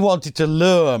he only wanted to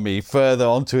lure me further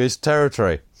onto his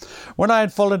territory. When I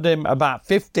had followed him about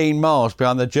 15 miles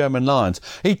behind the German lines,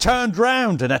 he turned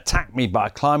round and attacked me by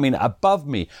climbing above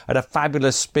me at a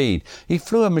fabulous speed. He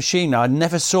flew a machine I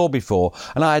never saw before,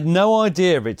 and I had no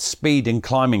idea of its speed and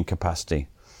climbing capacity.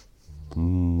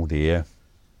 Oh dear.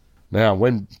 Now,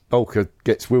 when Bolker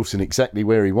gets Wilson exactly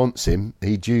where he wants him,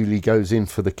 he duly goes in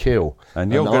for the kill.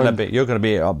 And you're going to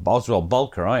be Oswald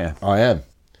Bolker, aren't you? I am.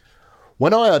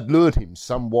 When I had lured him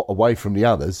somewhat away from the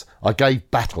others, I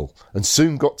gave battle and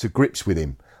soon got to grips with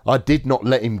him. I did not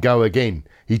let him go again.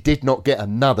 He did not get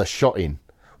another shot in.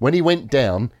 When he went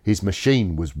down, his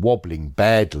machine was wobbling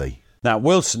badly. Now,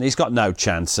 Wilson, he's got no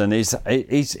chance, and his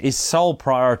sole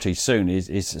priority soon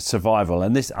is survival.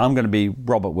 And this, I'm going to be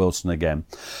Robert Wilson again.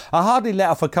 I hardly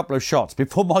let off a couple of shots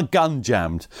before my gun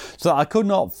jammed, so that I could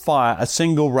not fire a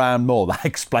single round more. That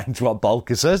explains what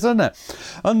Bolker says, doesn't it?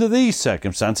 Under these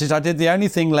circumstances, I did the only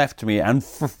thing left to me and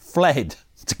fled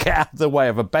to get out of the way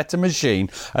of a better machine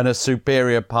and a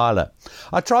superior pilot.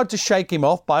 I tried to shake him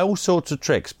off by all sorts of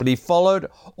tricks, but he followed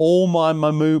all my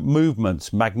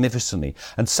movements magnificently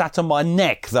and sat on my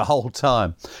neck the whole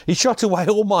time. He shot away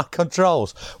all my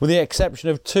controls, with the exception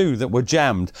of 2 that were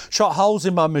jammed, shot holes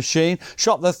in my machine,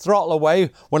 shot the throttle away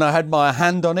when I had my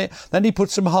hand on it, then he put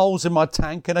some holes in my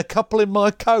tank and a couple in my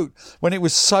coat when it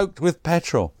was soaked with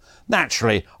petrol.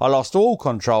 Naturally, I lost all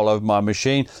control over my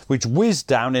machine, which whizzed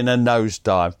down in a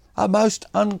nosedive. A most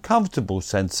uncomfortable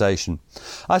sensation.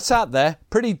 I sat there,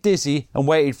 pretty dizzy, and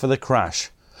waited for the crash,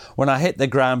 when I hit the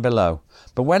ground below.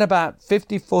 But when about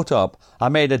 50 foot up, I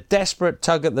made a desperate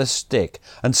tug at the stick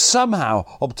and somehow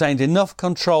obtained enough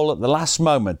control at the last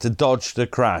moment to dodge the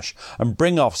crash and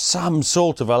bring off some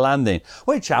sort of a landing,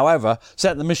 which, however,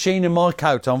 set the machine and my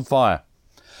coat on fire.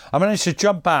 I managed to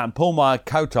jump out and pull my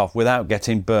coat off without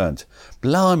getting burnt.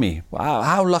 Blimey,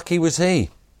 how lucky was he?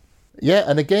 Yeah,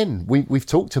 and again, we've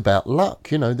talked about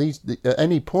luck. You know, at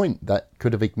any point that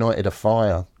could have ignited a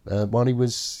fire while he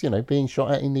was, being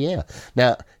shot at in the air.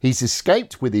 Now, he's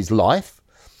escaped with his life,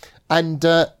 and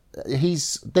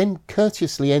he's then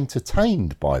courteously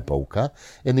entertained by Bolker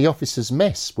in the officers'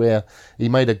 mess, where he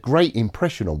made a great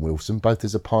impression on Wilson, both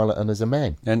as a pilot and as a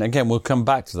man. And again, we'll come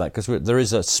back to that, because there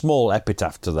is a small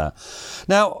epitaph to that.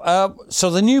 Now, so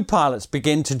the new pilots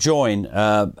begin to join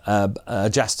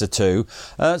Jasta 2.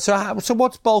 So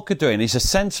what's Bolker doing? He's a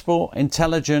sensible,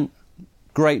 intelligent,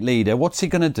 great leader. What's he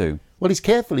going to do? Well, he's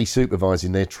carefully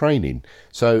supervising their training.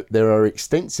 So there are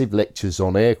extensive lectures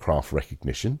on aircraft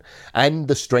recognition and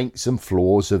the strengths and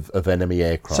flaws of enemy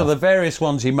aircraft. So the various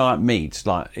ones he might meet,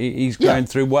 like he's going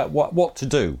through what to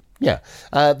do. Yeah,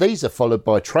 these are followed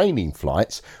by training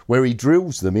flights where he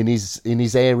drills them in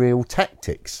his aerial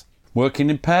tactics. Working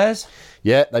in pairs?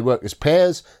 Yeah, they work as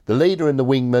pairs, the leader and the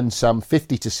wingman some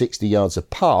 50 to 60 yards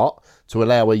apart to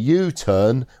allow a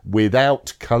U-turn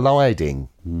without colliding.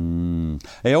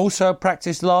 He also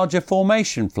practiced larger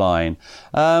formation flying.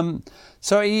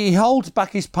 So he holds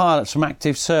back his pilots from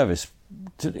active service.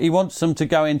 He wants them to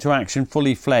go into action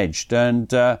fully fledged, and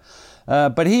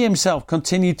but he himself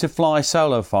continued to fly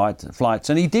solo flights,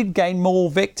 and he did gain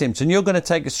more victims. And you're going to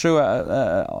take us through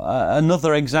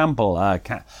another example,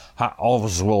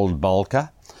 Oswald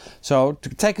Bolker. So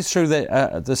take us through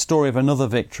the story of another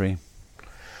victory.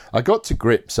 I got to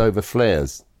grips over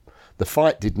flares. The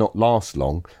fight did not last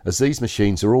long, as these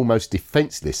machines are almost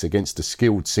defenceless against a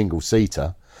skilled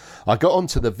single-seater. I got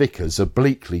onto the Vickers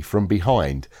obliquely from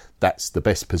behind. That's the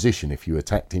best position if you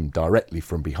attacked him directly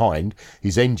from behind.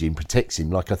 His engine protects him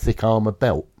like a thick armour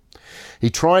belt. He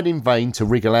tried in vain to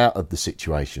wriggle out of the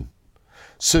situation.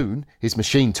 Soon his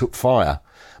machine took fire.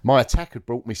 My attack had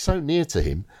brought me so near to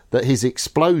him that his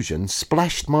explosion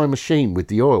splashed my machine with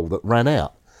the oil that ran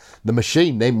out. The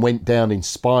machine then went down in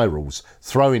spirals,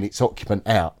 throwing its occupant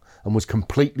out, and was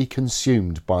completely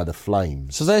consumed by the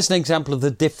flames. So there's an example of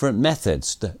the different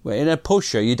methods. In a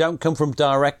pusher, you don't come from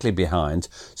directly behind,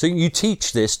 so you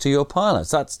teach this to your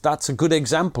pilots. That's a good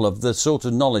example of the sort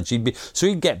of knowledge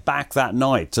he'd get back that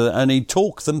night, and he'd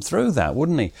talk them through that,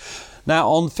 wouldn't he? Now,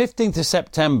 on 15th of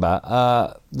September,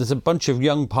 there's a bunch of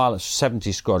young pilots from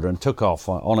 70 Squadron took off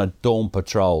on a dawn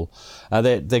patrol.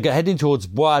 They're heading towards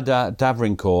Bois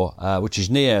d'Avrincourt, which is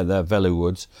near the Veloux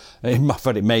Woods. In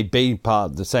fact, it may be part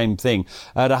of the same thing,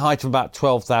 at a height of about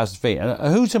 12,000 feet.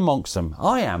 Who's amongst them?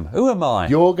 I am. Who am I?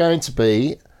 You're going to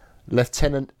be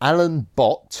Lieutenant Alan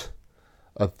Bott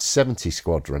of 70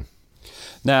 Squadron.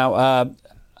 Now,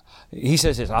 he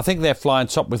says this: I think they're flying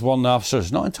top with 1.5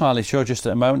 stars. Not entirely sure just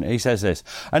at the moment. He says this: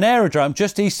 an aerodrome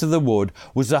just east of the wood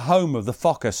was the home of the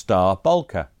Fokker star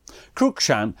Bolker.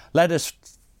 Cruikshank led us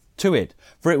to it,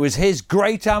 for it was his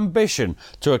great ambition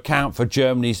to account for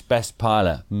Germany's best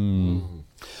pilot.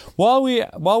 While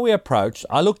we approached,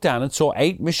 I looked down and saw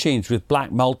 8 machines with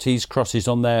black Maltese crosses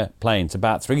on their planes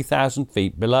about 3,000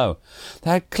 feet below.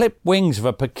 They had clipped wings of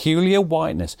a peculiar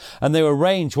whiteness, and they were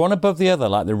ranged one above the other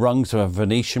like the rungs of a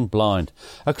Venetian blind.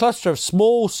 A cluster of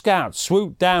small scouts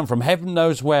swooped down from heaven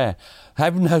knows what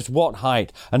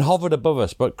height, and hovered above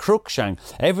us, but Cruikshank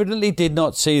evidently did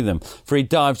not see them, for he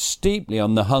dived steeply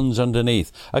on the Huns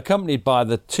underneath, accompanied by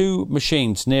the 2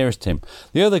 machines nearest him.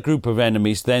 The other group of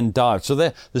enemies then dived, so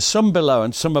there's some below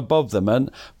and some above them, and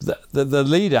the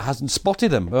leader hasn't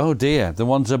spotted them. Oh dear, the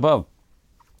ones above.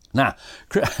 Now,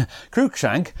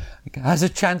 Cruikshank has a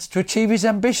chance to achieve his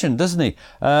ambition, doesn't he?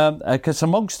 Because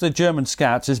amongst the German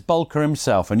scouts is Bolker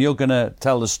himself, and you're going to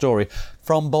tell the story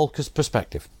from Bolker's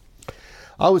perspective.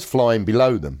 I was flying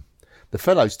below them. The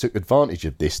fellows took advantage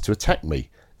of this to attack me.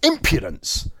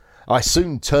 Impudence! I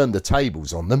soon turned the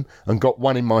tables on them and got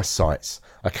one in my sights.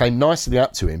 I came nicely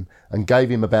up to him and gave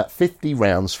him about 50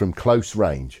 rounds from close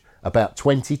range, about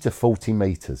 20 to 40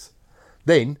 metres.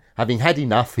 Then, having had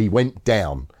enough, he went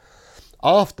down.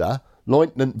 After,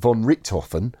 Lieutenant von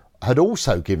Richthofen had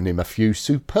also given him a few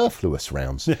superfluous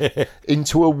rounds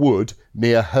into a wood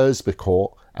near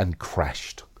Hersbecourt and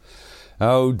crashed.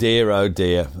 Oh dear, oh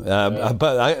dear.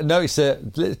 But I noticed a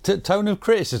tone of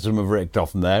criticism of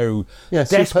Richthofen there. Who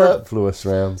superfluous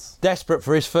rounds. Desperate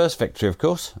for his first victory, of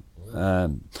course.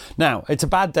 Now, it's a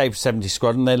bad day for 70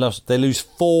 Squadron. They lose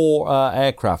 4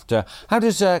 aircraft. How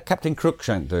does Captain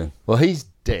Cruikshank do? Well, he's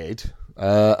dead.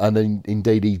 And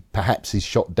indeed, he perhaps is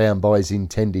shot down by his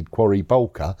intended quarry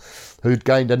Bolker, who'd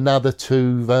gained another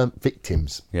 2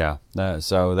 victims. Yeah,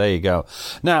 so there you go.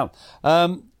 Now,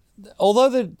 although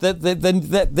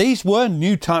these were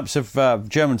new types of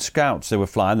German scouts they were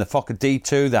flying, the Fokker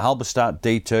D2, the Halberstadt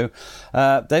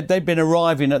D2, they'd been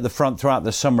arriving at the front throughout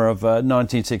the summer of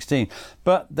 1916,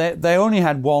 but they only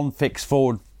had one fixed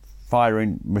forward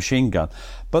firing machine gun.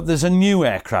 But there's a new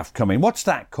aircraft coming. What's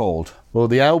that called? Well,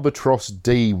 the Albatros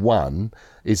D1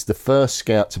 is the first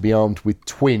Scout to be armed with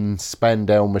twin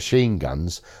Spandau machine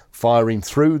guns, firing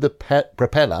through the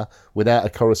propeller without a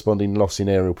corresponding loss in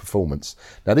aerial performance.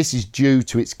 Now, this is due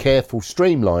to its careful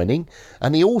streamlining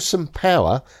and the awesome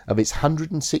power of its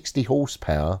 160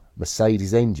 horsepower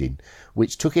Mercedes engine,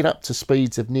 which took it up to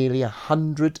speeds of nearly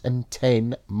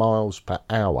 110 miles per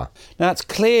hour. Now, it's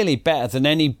clearly better than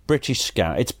any British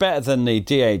Scout. It's better than the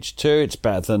DH2, it's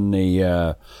better than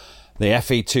the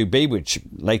FE2B, which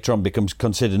later on becomes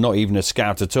considered not even a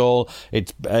Scout at all.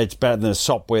 It's better than a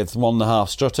Sopwith 1.5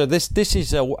 strutter. This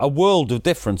is a world of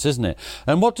difference, isn't it?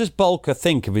 And what does Bolker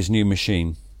think of his new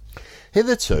machine?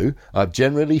 Hitherto, I've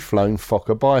generally flown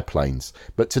Fokker biplanes,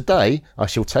 but today I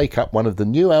shall take up one of the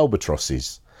new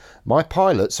Albatrosses. My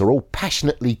pilots are all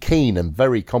passionately keen and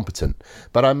very competent,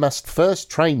 but I must first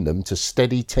train them to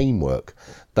steady teamwork.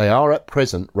 They are at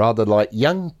present rather like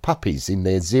young puppies in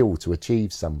their zeal to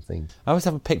achieve something. I always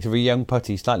have a picture of a young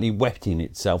putty slightly wetting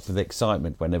itself with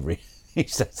excitement whenever he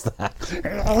says that.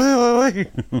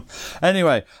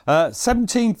 Anyway,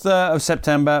 17th of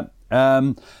September,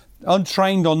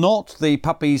 untrained or not, the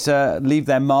puppies leave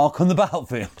their mark on the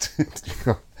battlefield.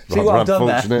 See what I've done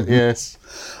there? Yes.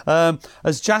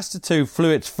 As Jasta 2 flew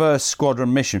its first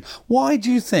squadron mission, why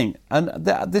do you think, and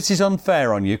this is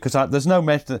unfair on you because there's no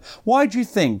method, why do you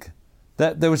think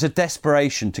that there was a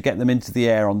desperation to get them into the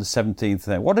air on the 17th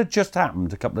there? What had just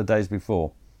happened a couple of days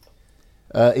before?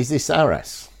 Is this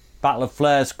Arras? Battle of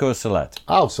Flers-Courcelette.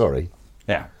 Oh, sorry.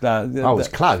 Yeah. It's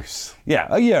close. Yeah,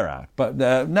 a year out, but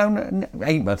no,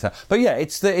 8 months out. But yeah,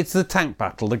 it's the tank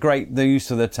battle, the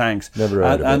use of the tanks. Never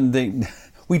heard of it.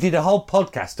 We did a whole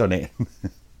podcast on it.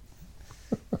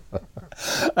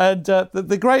 And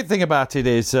the great thing about it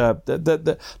is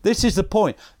that this is the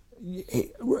point.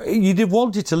 You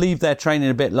wanted to leave their training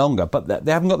a bit longer, but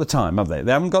they haven't got the time, have they?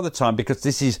 They haven't got the time because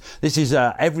this is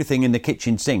everything in the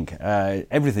kitchen sink.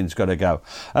 Everything's got to go.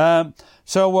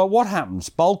 So what happens?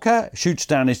 Bolker shoots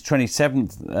down his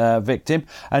 27th victim,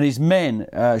 and his men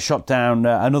shot down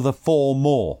another 4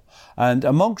 more. And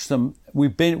amongst them,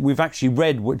 we've actually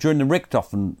read during the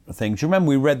Richthofen thing. Do you remember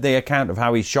we read the account of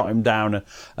how he shot him down,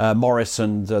 Morris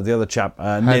and the other chap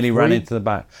nearly ran into the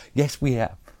back? Yes, we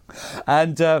have.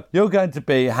 And you're going to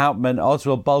be Hauptmann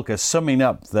Oswald Bolker summing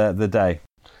up the day.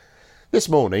 This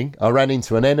morning, I ran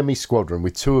into an enemy squadron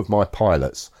with 2 of my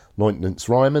pilots, Lieutenants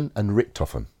Ryman and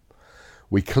Richthofen.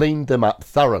 We cleaned them up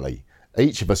thoroughly.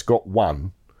 Each of us got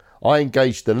 1. I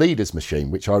engaged the leader's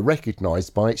machine, which I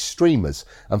recognised by its streamers,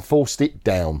 and forced it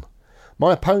down.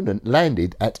 My opponent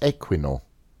landed at Equincourt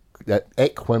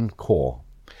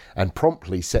and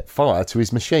promptly set fire to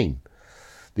his machine.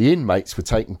 The inmates were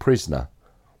taken prisoner.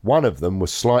 One of them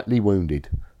was slightly wounded.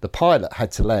 The pilot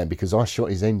had to land because I shot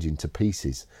his engine to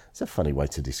pieces. It's a funny way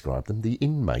to describe them, the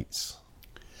inmates.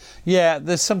 Yeah,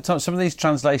 there's sometimes some of these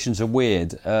translations are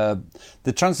weird.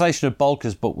 The translation of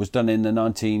Bolker's book was done in the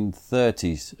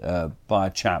 1930s by a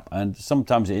chap, and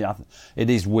sometimes it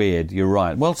is weird. You're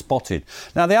right. Well spotted.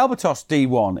 Now, the Albatros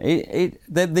D1,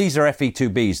 these are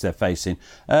FE2Bs they're facing.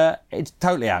 It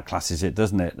totally outclasses it,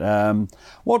 doesn't it?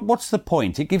 What's the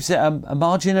point? It gives it a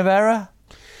margin of error?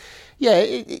 Yeah,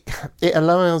 it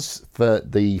allows for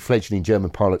the fledgling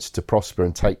German pilots to prosper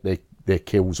and take their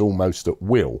kills almost at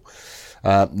will.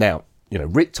 Now,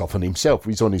 Richthofen himself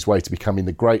is on his way to becoming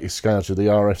the greatest scourge of the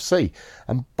RFC.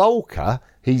 And Bolker,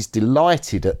 he's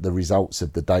delighted at the results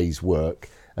of the day's work.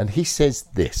 And he says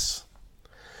this: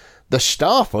 "The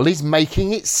Staffel is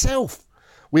making itself.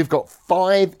 We've got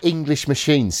 5 English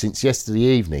machines since yesterday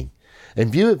evening. In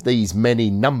view of these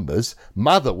many numbers,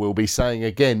 Mother will be saying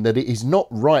again that it is not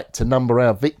right to number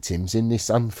our victims in this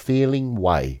unfeeling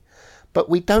way. But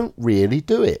we don't really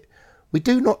do it. We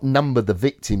do not number the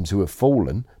victims who have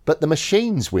fallen, but the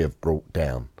machines we have brought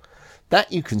down.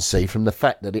 That you can see from the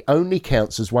fact that it only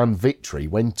counts as one victory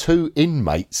when 2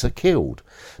 inmates are killed,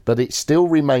 but it still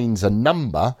remains a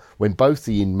number when both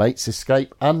the inmates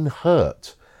escape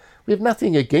unhurt. We have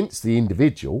nothing against the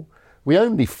individual. We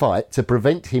only fight to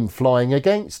prevent him flying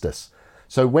against us.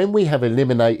 So when we have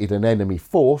eliminated an enemy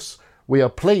force, we are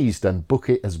pleased and book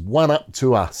it as one up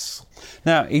to us."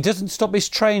 Now, he doesn't stop his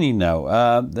training, though.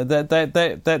 I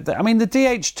mean, the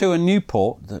DH2 and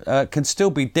Newport can still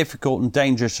be difficult and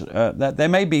dangerous. They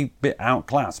may be a bit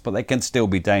outclassed, but they can still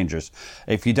be dangerous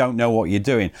if you don't know what you're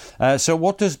doing. So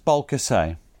what does Bolker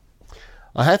say?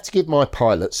 "I have to give my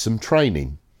pilots some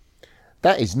training.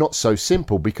 That is not so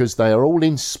simple because they are all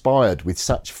inspired with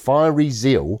such fiery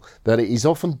zeal that it is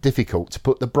often difficult to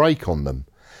put the brake on them.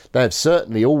 They have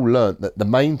certainly all learnt that the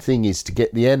main thing is to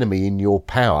get the enemy in your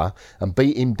power and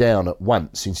beat him down at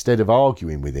once instead of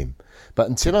arguing with him. But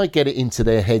until I get it into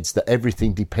their heads that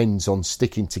everything depends on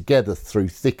sticking together through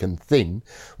thick and thin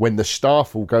when the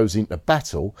Staffel goes into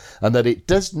battle, and that it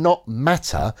does not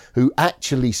matter who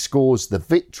actually scores the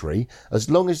victory as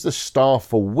long as the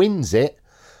Staffel wins it,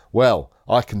 well,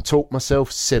 I can talk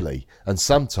myself silly, and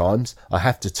sometimes I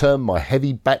have to turn my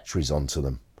heavy batteries onto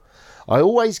them. I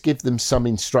always give them some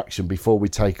instruction before we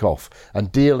take off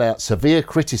and deal out severe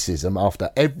criticism after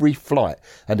every flight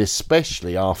and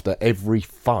especially after every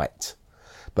fight.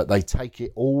 But they take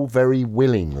it all very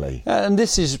willingly." And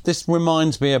this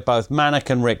reminds me of both Mannach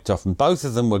and Richthofen. Both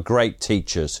of them were great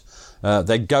teachers.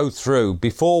 They go through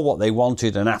before what they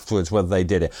wanted and afterwards whether they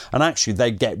did it. And actually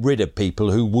they get rid of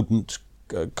people who wouldn't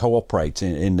cooperate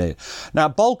in there. Now,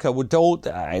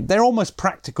 Bolker they're almost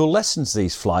practical lessons,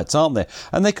 these flights, aren't they?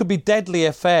 And they could be deadly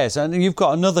affairs. And you've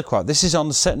got another quote. This is on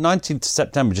the 19th of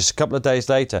September, just a couple of days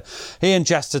later. He and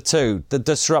Jester 2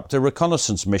 disrupt a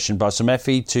reconnaissance mission by some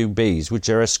FE2Bs, which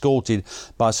are escorted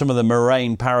by some of the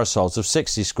Moraine parasols of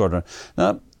 60 Squadron.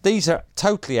 Now, these are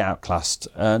totally outclassed,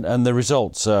 and the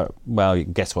results are, well, you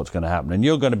can guess what's going to happen. And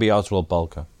you're going to be Oswald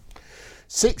Bolker.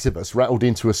 6 of us rattled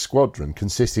into a squadron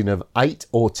consisting of 8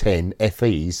 or 10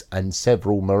 FEs and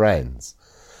several Morans.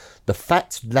 The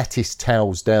fat lattice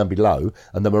towers down below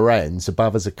and the Morans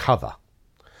above as a cover.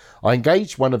 I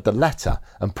engaged one of the latter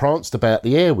and pranced about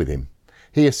the air with him.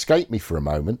 He escaped me for a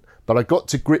moment, but I got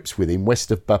to grips with him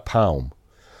west of Bapaume.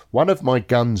 One of my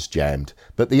guns jammed,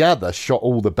 but the other shot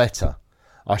all the better.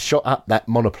 I shot up that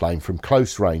monoplane from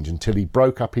close range until he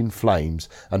broke up in flames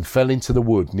and fell into the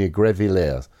wood near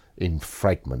Grevillers in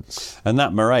fragments. And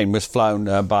that Moraine was flown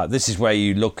by... This is where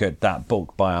you look at that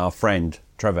book by our friend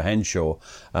Trevor Henshaw,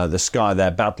 The Sky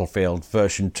There Battlefield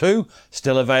version 2,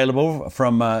 still available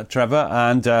from Trevor.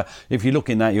 And if you look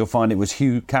in that, you'll find it was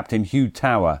Captain Hugh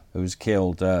Tower who was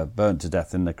killed, burnt to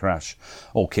death in the crash.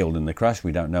 Or killed in the crash,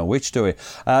 we don't know which, do we?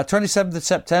 27th of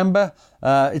September...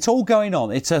 it's all going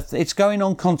on. It's going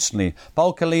on constantly.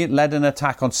 Bolker led an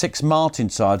attack on 6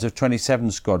 Martinsides of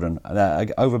 27 Squadron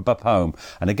over Bapaume.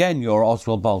 And again, you're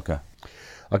Oswald Bolker.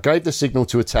 I gave the signal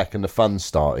to attack and the fun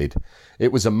started.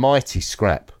 It was a mighty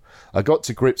scrap. I got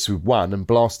to grips with one and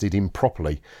blasted him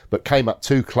properly, but came up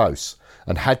too close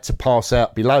and had to pass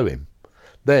out below him.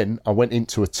 Then I went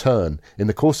into a turn, in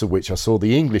the course of which I saw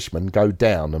the Englishman go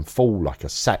down and fall like a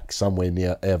sack somewhere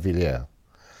near Hervillers.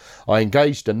 I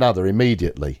engaged another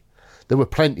immediately. There were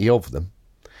plenty of them.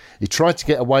 He tried to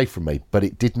get away from me, but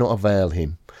it did not avail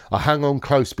him. I hung on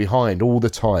close behind all the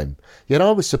time, yet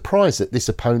I was surprised at this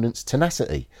opponent's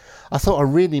tenacity. I thought I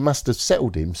really must have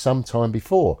settled him some time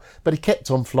before, but he kept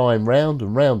on flying round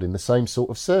and round in the same sort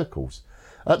of circles.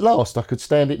 At last I could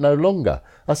stand it no longer.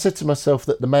 I said to myself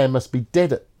that the man must be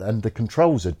dead and the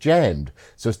controls are jammed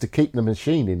so as to keep the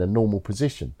machine in a normal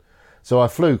position. So I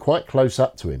flew quite close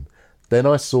up to him. Then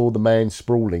I saw the man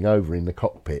sprawling over in the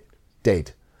cockpit,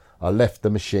 dead. I left the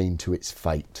machine to its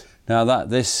fate. Now,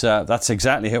 that's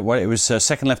exactly what it was.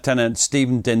 Second Lieutenant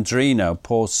Stephen Dendrino,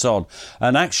 poor sod,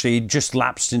 and actually just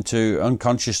lapsed into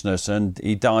unconsciousness, and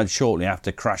he died shortly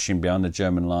after crashing behind the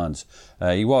German lines.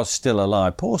 He was still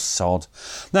alive. Poor sod.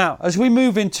 Now, as we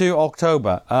move into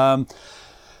October,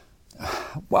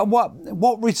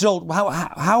 what result?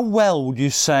 How well would you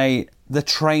say the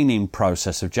training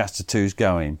process of Jasta 2 is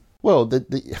going? Well,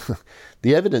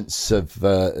 the evidence of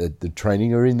the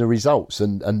training are in the results,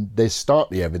 and there's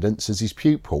startling evidence as his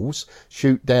pupils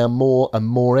shoot down more and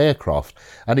more aircraft.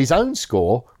 And his own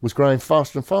score was growing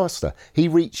faster and faster. He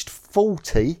reached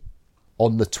 40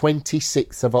 on the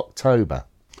 26th of October.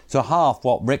 So half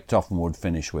what Richthofen would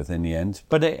finish with in the end,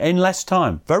 but in less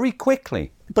time, very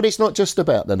quickly. But it's not just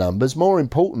about the numbers. More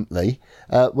importantly,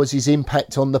 was his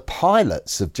impact on the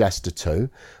pilots of Jasta 2,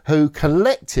 who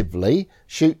collectively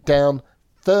shoot down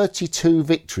 32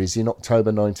 victories in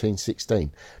October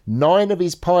 1916. 9 of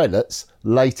his pilots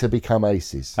later become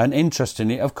aces. And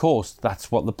interestingly, of course,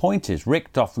 that's what the point is.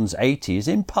 Richthofen's 80 is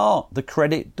in part the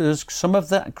credit. Some of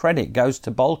that credit goes to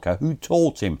Bolker, who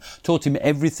taught him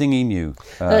everything he knew.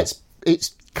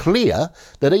 It's clear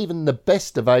that even the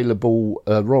best available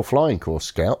Royal Flying Corps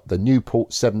scout, the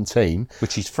Newport 17,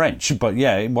 which is French, but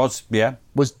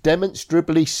was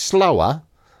demonstrably slower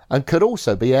and could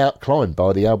also be outclimbed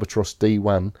by the Albatros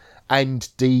D1 and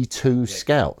D2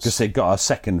 scouts. Because they got a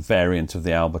second variant of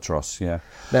the Albatros, yeah.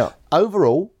 Now,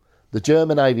 overall, the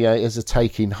German aviators are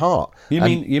taking heart. You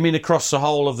mean across the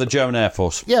whole of the German Air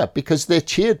Force? Yeah, because they're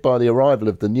cheered by the arrival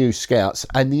of the new scouts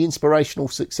and the inspirational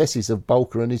successes of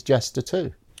Bolker and his Jasta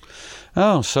 2.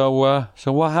 Oh, so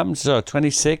what happens? So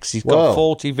 26, he's got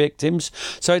 40 victims.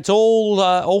 So it's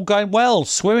all going well,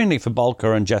 swimmingly for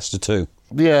Bolker and Jasta 2.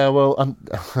 Yeah, well,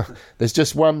 there's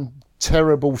just one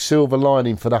terrible silver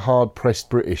lining for the hard-pressed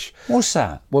British. What's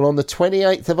that? Well, on the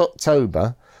 28th of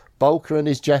October, Bolker and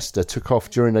his Jasta took off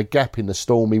during a gap in the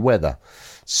stormy weather.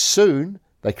 Soon,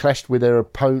 they clashed with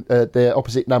their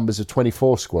opposite numbers of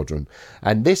 24 Squadron.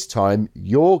 And this time,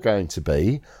 you're going to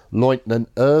be Lieutenant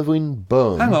Erwin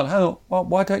Böhm. Hang on. Well,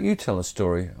 why don't you tell a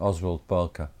story, Oswald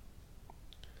Bolker?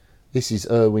 This is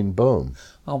Erwin Böhm.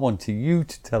 I wanted you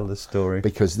to tell the story.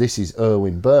 Because this is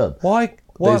Erwin Böhm. Why?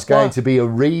 There's going to be a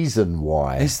reason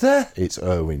why. Is there? It's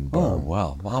Erwin Böhm. Oh,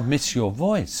 well, I'll miss your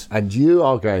voice. And you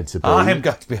are going to be... I am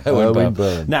going to be Erwin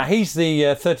Böhm. Now, he's the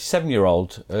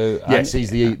 37-year-old. Yes, he's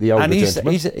the older gentleman. And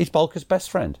he's Bolker's best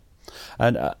friend.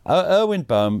 And Erwin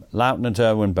Böhm, Lieutenant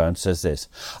Erwin Böhm, says this: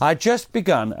 I had just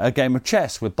begun a game of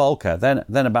chess with Bolker.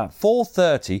 Then about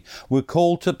 4:30, we're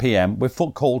called to PM. We're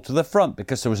called to the front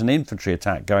because there was an infantry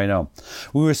attack going on.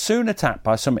 We were soon attacked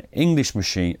by some English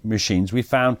machines we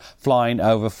found flying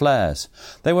over flares.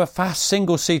 They were fast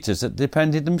single-seaters that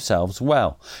defended themselves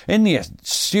well. In the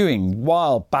ensuing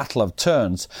wild battle of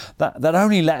turns that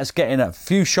only let us get in a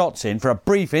few shots in for a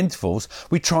brief intervals,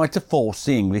 we tried to force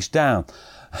the English down.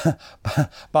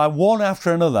 By one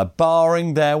after another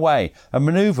barring their way, a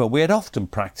manoeuvre we had often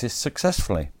practised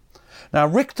successfully. Now,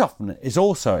 Richthofen is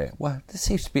also, well, this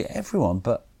seems to be everyone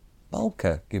but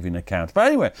Bolker giving account. But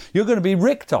anyway, you're going to be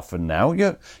Richthofen now.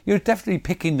 You're definitely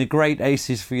picking the great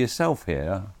aces for yourself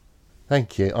here.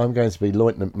 Thank you. I'm going to be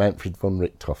Lieutenant Manfred von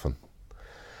Richthofen.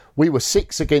 We were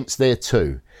 6 against their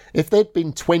 2. If there'd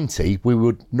been 20, we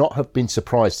would not have been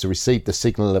surprised to receive the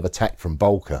signal of attack from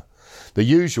Bolker. The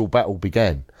usual battle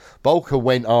began. Bolker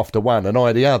went after one and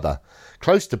I the other.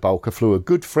 Close to Bolker flew a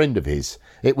good friend of his.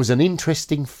 It was an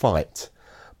interesting fight.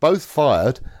 Both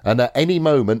fired, and at any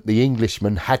moment the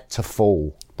Englishman had to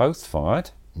fall. Both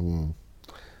fired?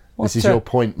 This is your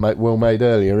point well made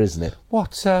earlier, isn't it?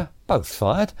 What? Both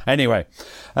fired. Anyway,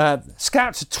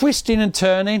 scouts are twisting and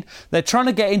turning. They're trying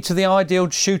to get into the ideal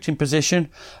shooting position.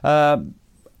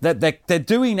 They're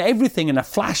doing everything in a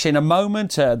flash, in a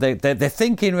moment. They're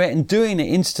thinking it and doing it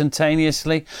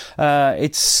instantaneously.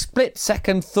 It's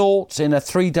split-second thoughts in a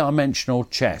three-dimensional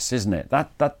chess, isn't it?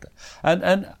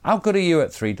 And how good are you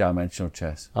at three-dimensional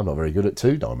chess? I'm not very good at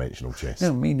two-dimensional chess.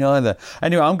 No, me neither.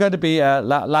 Anyway, I'm going to be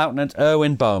Lieutenant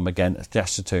Erwin Böhm again,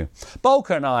 Jasta 2.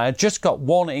 Bolker and I had just got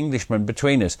one Englishman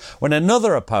between us when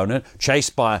another opponent,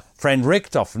 chased by friend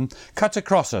Richthofen, cut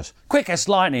across us. Quick as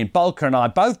lightning, Bolker and I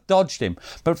both dodged him,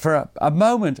 but for a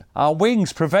moment our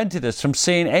wings prevented us from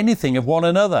seeing anything of one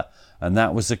another, and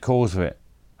that was the cause of it.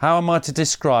 How am I to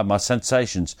describe my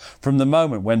sensations from the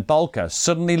moment when Bolker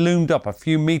suddenly loomed up a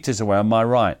few metres away on my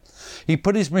right? He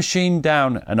put his machine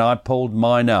down and I pulled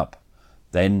mine up.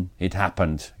 Then it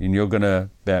happened, and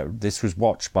this was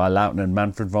watched by Lieutenant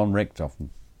Manfred von Richthofen.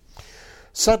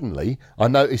 Suddenly, I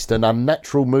noticed an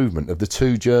unnatural movement of the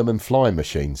two German flying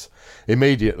machines.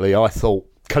 Immediately, I thought,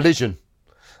 collision.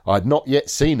 I had not yet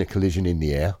seen a collision in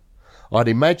the air. I'd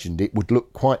imagined it would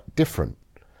look quite different.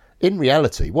 In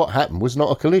reality, what happened was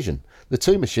not a collision. The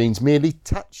two machines merely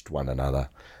touched one another.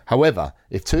 However,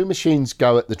 if two machines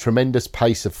go at the tremendous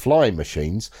pace of flying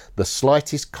machines, the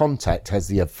slightest contact has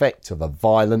the effect of a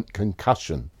violent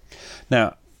concussion.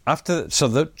 Now,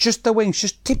 just the wings,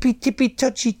 just tippy,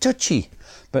 touchy.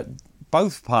 But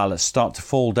both pilots start to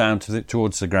fall down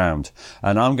towards the ground,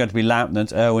 and I'm going to be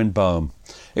Lieutenant Erwin Boehm.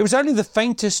 It was only the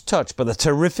faintest touch, but the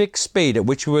terrific speed at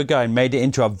which we were going made it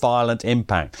into a violent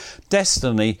impact.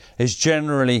 Destiny is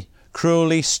generally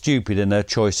cruelly stupid in her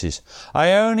choices.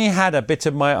 I only had a bit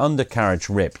of my undercarriage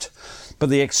ripped, but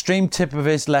the extreme tip of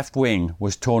his left wing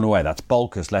was torn away. That's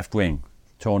Bolker's left wing.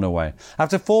 Torn away.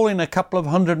 After falling a couple of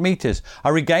 100 metres, I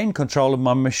regained control of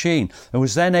my machine and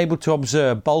was then able to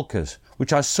observe Bolker's,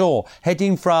 which I saw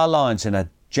heading for our lines in a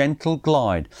gentle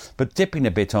glide, but dipping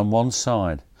a bit on one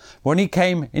side. When he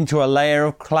came into a layer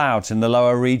of clouds in the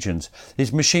lower regions,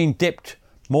 his machine dipped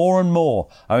more and more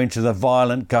owing to the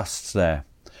violent gusts there.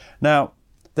 Now,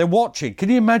 they're watching. Can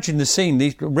you imagine the scene?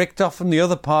 Richthofen, the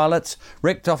other pilots,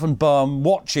 Richthofen, Boehm,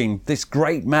 watching this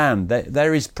great man.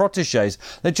 They're his protégés.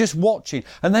 They're just watching.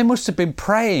 And they must have been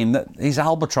praying that his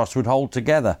Albatross would hold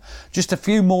together. Just a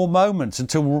few more moments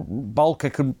until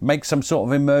Bolker could make some sort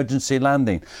of emergency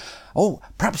landing. Oh,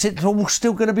 perhaps it's all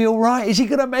still going to be all right. Is he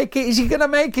going to make it? Is he going to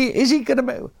make it? Is he going to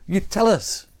make it? You tell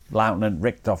us, Lieutenant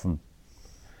Richthofen.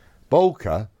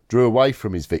 Bolker drew away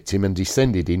from his victim and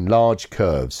descended in large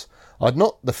curves. I'd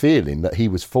not the feeling that he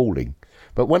was falling,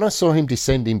 but when I saw him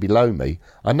descending below me,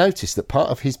 I noticed that part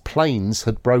of his planes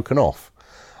had broken off.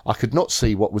 I could not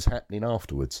see what was happening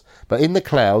afterwards, but in the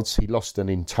clouds he lost an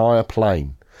entire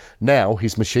plane. Now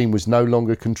his machine was no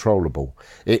longer controllable.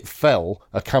 It fell,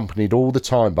 accompanied all the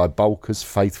time by Bolker's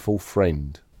faithful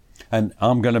friend. And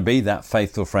I'm going to be that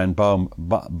faithful friend,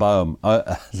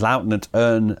 Lieutenant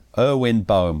Erwin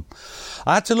Boehm.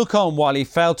 I had to look on while he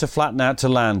failed to flatten out to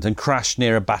land and crashed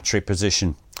near a battery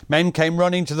position. Men came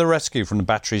running to the rescue from the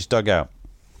battery's dugout.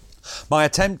 My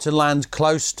attempt to land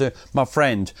close to my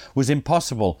friend was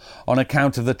impossible on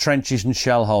account of the trenches and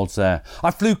shell holes there. I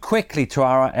flew quickly to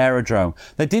our aerodrome.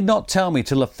 They did not tell me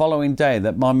till the following day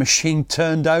that my machine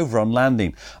turned over on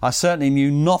landing. I certainly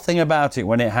knew nothing about it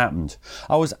when it happened.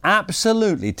 I was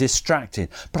absolutely distracted,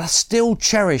 but I still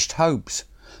cherished hopes.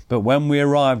 But when we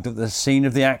arrived at the scene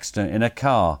of the accident in a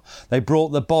car, they brought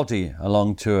the body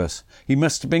along to us. He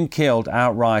must have been killed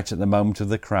outright at the moment of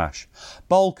the crash.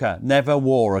 Bolker never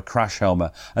wore a crash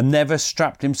helmet and never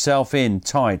strapped himself in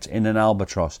tight in an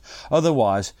Albatross.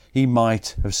 Otherwise, he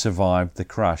might have survived the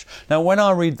crash. Now, when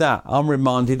I read that, I'm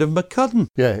reminded of McCudden.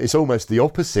 Yeah, it's almost the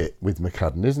opposite with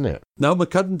McCudden, isn't it? No,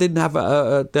 McCudden didn't have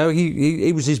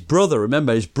he was his brother.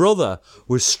 Remember, his brother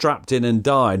was strapped in and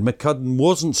died. McCudden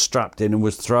wasn't strapped in and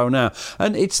was thrown out.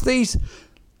 And it's these...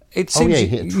 It seems he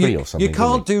hit a tree or something. You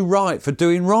can't do right for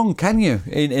doing wrong, can you,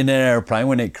 in an aeroplane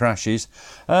when it crashes?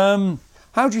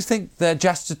 How do you think the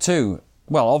Jester 2...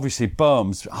 Well, obviously,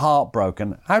 Boehm's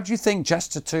heartbroken. How do you think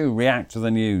Jester 2 react to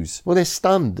the news? Well, they're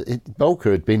stunned.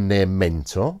 Bolker had been their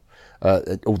mentor.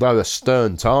 Although a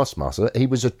stern taskmaster, he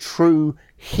was a true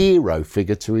hero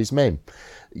figure to his men.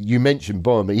 You mentioned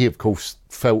Boehm. He, of course,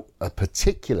 felt a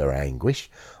particular anguish,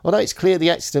 although it's clear the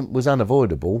accident was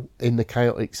unavoidable in the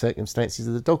chaotic circumstances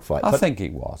of the dogfight. I think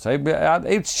it was.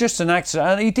 It's just an accident,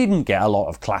 and he didn't get a lot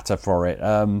of clatter for it.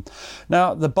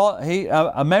 Now,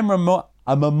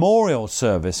 a memorial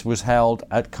service was held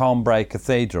at Cambrai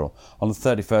Cathedral on the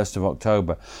 31st of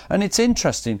October. And it's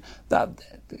interesting that...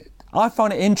 I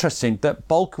find it interesting that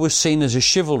Bolker was seen as a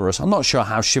chivalrous... I'm not sure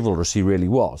how chivalrous he really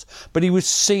was, but he was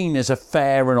seen as a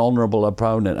fair and honourable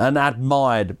opponent and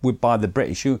admired by the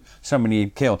British, who so many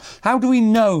had killed. How do we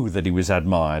know that he was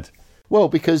admired? Well,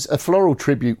 because a floral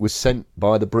tribute was sent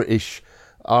by the British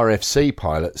RFC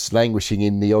pilots languishing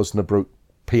in the Osnabrück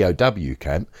POW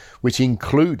camp, which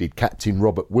included Captain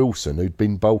Robert Wilson, who'd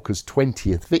been Bolker's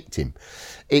 20th victim.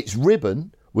 Its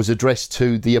ribbon was addressed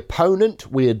to the opponent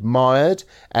we admired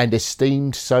and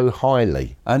esteemed so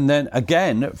highly. And then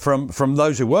again, from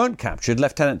those who weren't captured,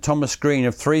 Lieutenant Thomas Green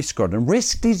of 3 Squadron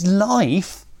risked his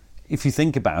life, if you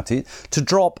think about it, to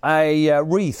drop a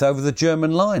wreath over the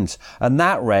German lines. And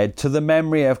that read, "To the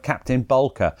memory of Captain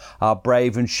Bolker, our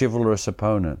brave and chivalrous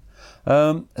opponent."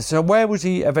 So where was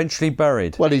he eventually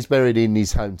buried? Well, he's buried in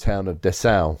his hometown of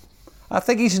Dessau. I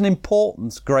think he's an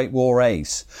important Great War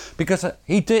ace because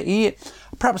he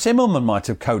perhaps Immelman might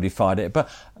have codified it, but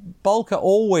Bolker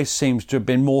always seems to have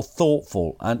been more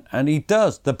thoughtful, and he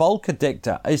does. The Bolker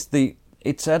Dicta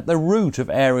it's at the root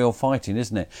of aerial fighting,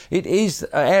 isn't it? It is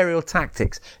aerial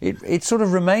tactics. It sort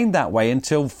of remained that way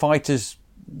until fighters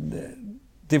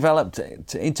developed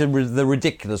into the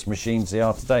ridiculous machines they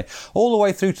are today. All the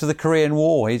way through to the Korean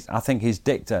War, I think his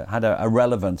dicta had a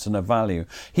relevance and a value.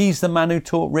 He's the man who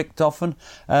taught Richthofen.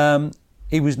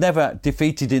 He was never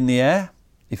defeated in the air,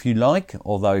 if you like,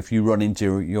 although if you run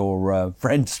into your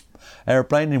friend's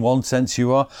aeroplane, in one sense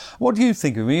you are. What do you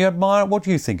think of him? You admire, what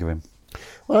do you think of him?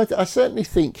 Well, I certainly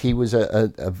think he was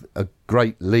a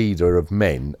great leader of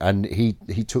men, and he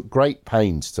took great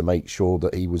pains to make sure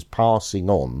that he was passing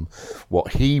on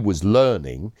what he was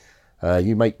learning.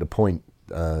 You make the point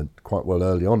quite well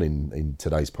early on in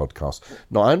today's podcast.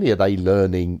 Not only are they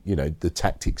learning, the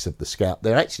tactics of the scout,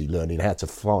 they're actually learning how to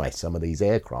fly some of these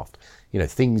aircraft.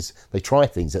 They try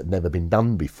things that have never been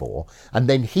done before, and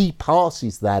then he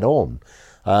passes that on.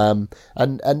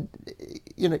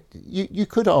 You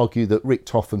could argue that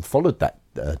Richthofen followed that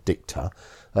dicta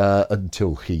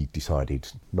until he decided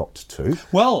not to.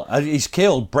 Well, he's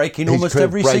killed breaking almost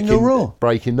every single rule.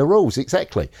 Breaking the rules,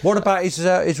 exactly. What about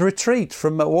his retreat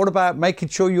from? What about making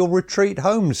sure your retreat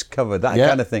home's covered? That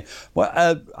kind of thing.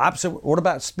 Well, absolutely. What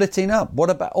about splitting up? What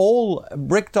about all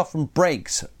Richthofen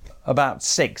breaks about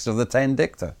 6 of the 10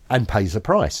 dicta. And pays the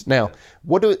price. Now,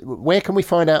 where can we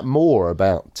find out more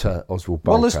about Oswald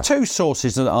Bolker? Well, there's 2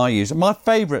 sources that I use. My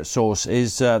favourite source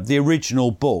is the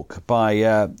original book by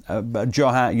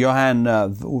Johann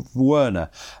Werner,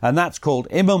 and that's called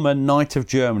Immelman, Knight of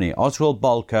Germany, Oswald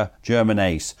Bolker, German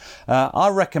Ace. I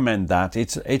recommend that.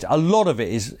 A lot of it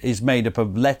is made up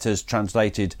of letters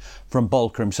translated from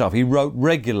Bolker himself. He wrote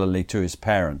regularly to his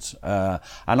parents, and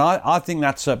I think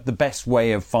that's the best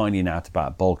way of finding out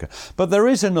about Bolker. But there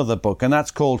is another book, and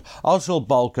that's called Oswald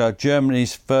Bolker,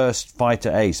 Germany's First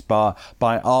Fighter Ace by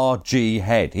R.G.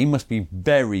 Head. He must be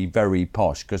very, very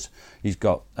posh because he's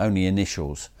got only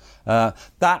initials. That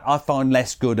I find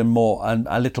less good and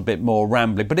a little bit more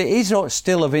rambling, but it is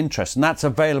still of interest, and that's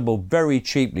available very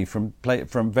cheaply from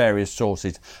various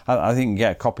sources. I think you can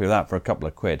get a copy of that for a couple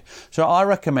of quid. So I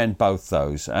recommend both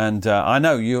those, and I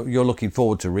know you're looking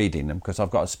forward to reading them because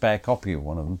I've got a spare copy of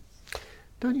one of them.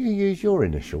 Don't you use your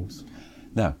initials?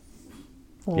 No.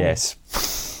 Oh. Yes.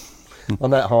 On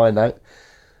that high note,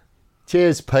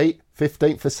 cheers, Pete.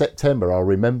 15th of September. I'll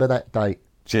remember that date.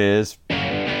 Cheers.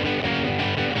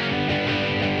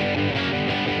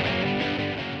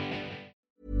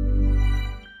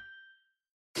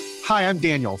 Hi, I'm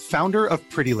Daniel, founder of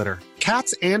Pretty Litter.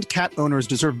 Cats and cat owners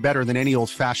deserve better than any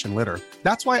old-fashioned litter.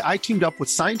 That's why I teamed up with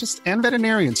scientists and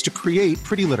veterinarians to create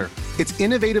Pretty Litter. Its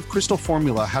innovative crystal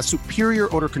formula has superior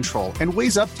odor control and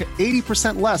weighs up to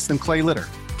 80% less than clay litter.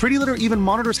 Pretty Litter even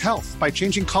monitors health by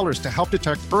changing colors to help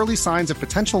detect early signs of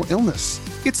potential illness.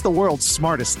 It's the world's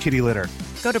smartest kitty litter.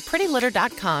 Go to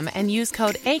prettylitter.com and use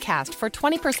code ACAST for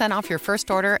 20% off your first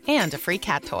order and a free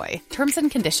cat toy. Terms and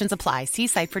conditions apply. See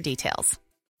site for details.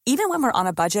 Even when we're on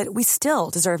a budget, we still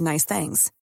deserve nice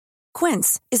things.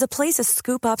 Quince is a place to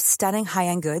scoop up stunning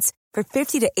high-end goods for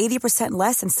 50 to 80%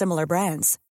 less than similar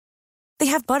brands. They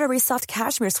have buttery soft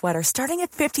cashmere sweaters starting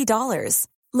at $50,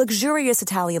 luxurious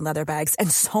Italian leather bags,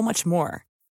 and so much more.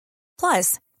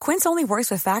 Plus, Quince only works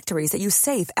with factories that use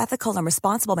safe, ethical, and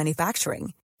responsible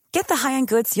manufacturing. Get the high-end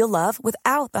goods you'll love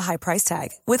without the high price tag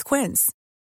with Quince.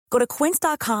 Go to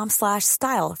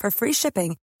quince.com/style for free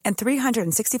shipping and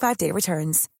 365-day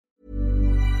returns.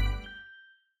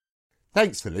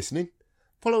 Thanks for listening.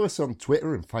 Follow us on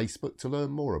Twitter and Facebook to learn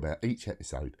more about each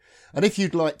episode. And if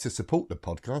you'd like to support the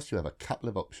podcast, you have a couple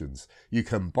of options. You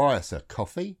can buy us a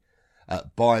coffee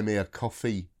at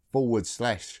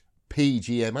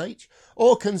buymeacoffee.com/PGMH,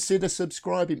 or consider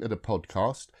subscribing to the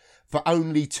podcast for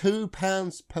only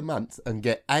 £2 per month and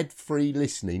get ad-free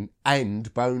listening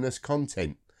and bonus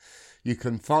content. You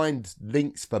can find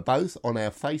links for both on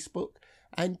our Facebook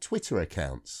and Twitter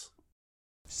accounts.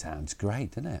 Sounds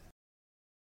great, doesn't it?